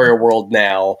Super Mario World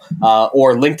now,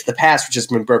 or Link to the Past, which has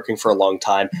been broken for a long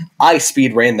time. I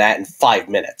speed ran that in 5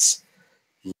 minutes.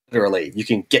 Literally, you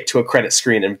can get to a credit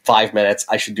screen in 5 minutes.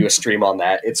 I should do a stream on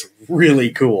that. It's really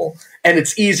cool. And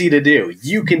it's easy to do.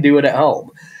 You can do it at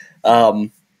home.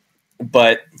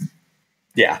 But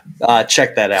yeah,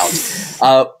 check that out.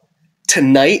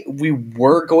 Tonight, we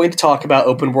were going to talk about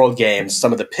open world games,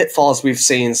 some of the pitfalls we've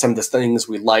seen, some of the things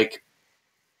we like,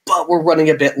 but we're running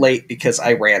a bit late because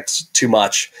I rant too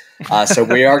much. So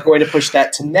we are going to push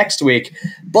that to next week.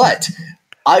 But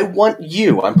I want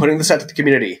you, I'm putting this out to the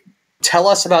community, tell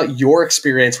us about your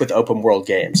experience with open world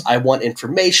games. I want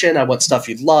information. I want stuff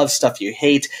you love, stuff you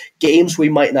hate, games we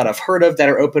might not have heard of that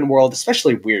are open world,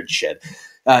 especially weird shit.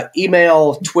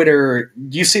 Email, Twitter,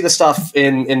 you see the stuff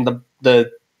in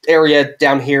the area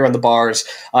down here on the bars.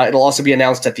 It'll also be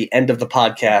announced at the end of the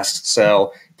podcast.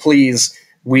 So please,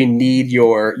 we need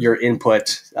your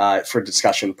input for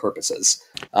discussion purposes.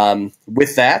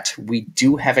 With that, we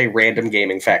do have a random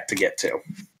gaming fact to get to.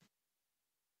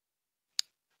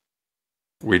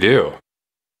 We do.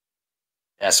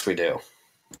 Yes, we do.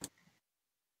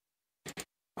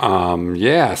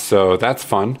 Yeah, so that's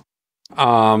fun.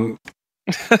 I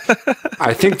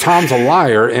think Tom's a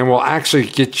liar, and we'll actually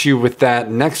get you with that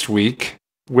next week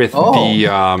with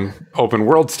the open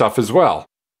world stuff as well.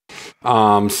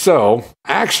 So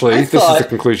actually, this is the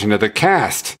conclusion of the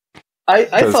cast. I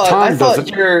thought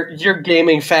your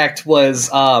gaming fact was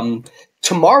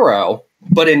tomorrow,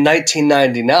 but in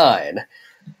 1999.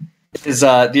 Is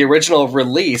the original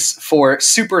release for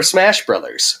Super Smash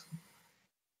Brothers.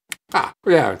 Ah,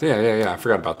 yeah. I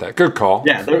forgot about that. Good call.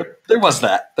 Yeah, there was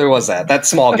that. That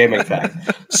small gaming fact.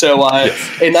 So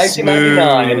in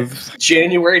 1999,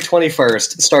 January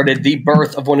 21st, started the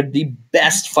birth of one of the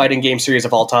best fighting game series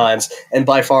of all times, and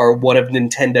by far one of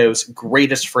Nintendo's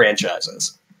greatest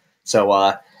franchises.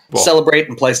 So celebrate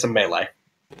and play some Melee.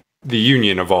 The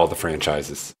union of all the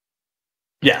franchises.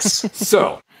 Yes.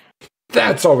 So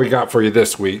that's all we got for you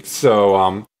this week.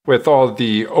 So with all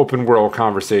the open world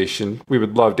conversation, we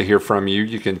would love to hear from you.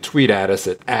 You can tweet at us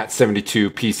at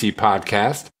 72PC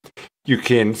Podcast. You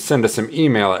can send us some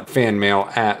email at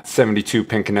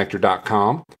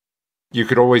fanmail@72pinconnector.com. You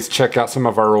could always check out some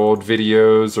of our old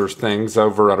videos or things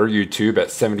over at our YouTube at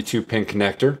 72pin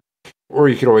Connector. Or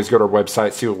you could always go to our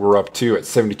website, see what we're up to at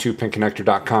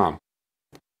 72pinconnector.com.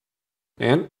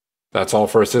 And that's all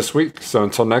for us this week. So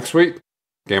until next week,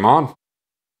 game on.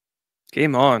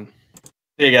 Game on.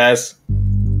 See you guys.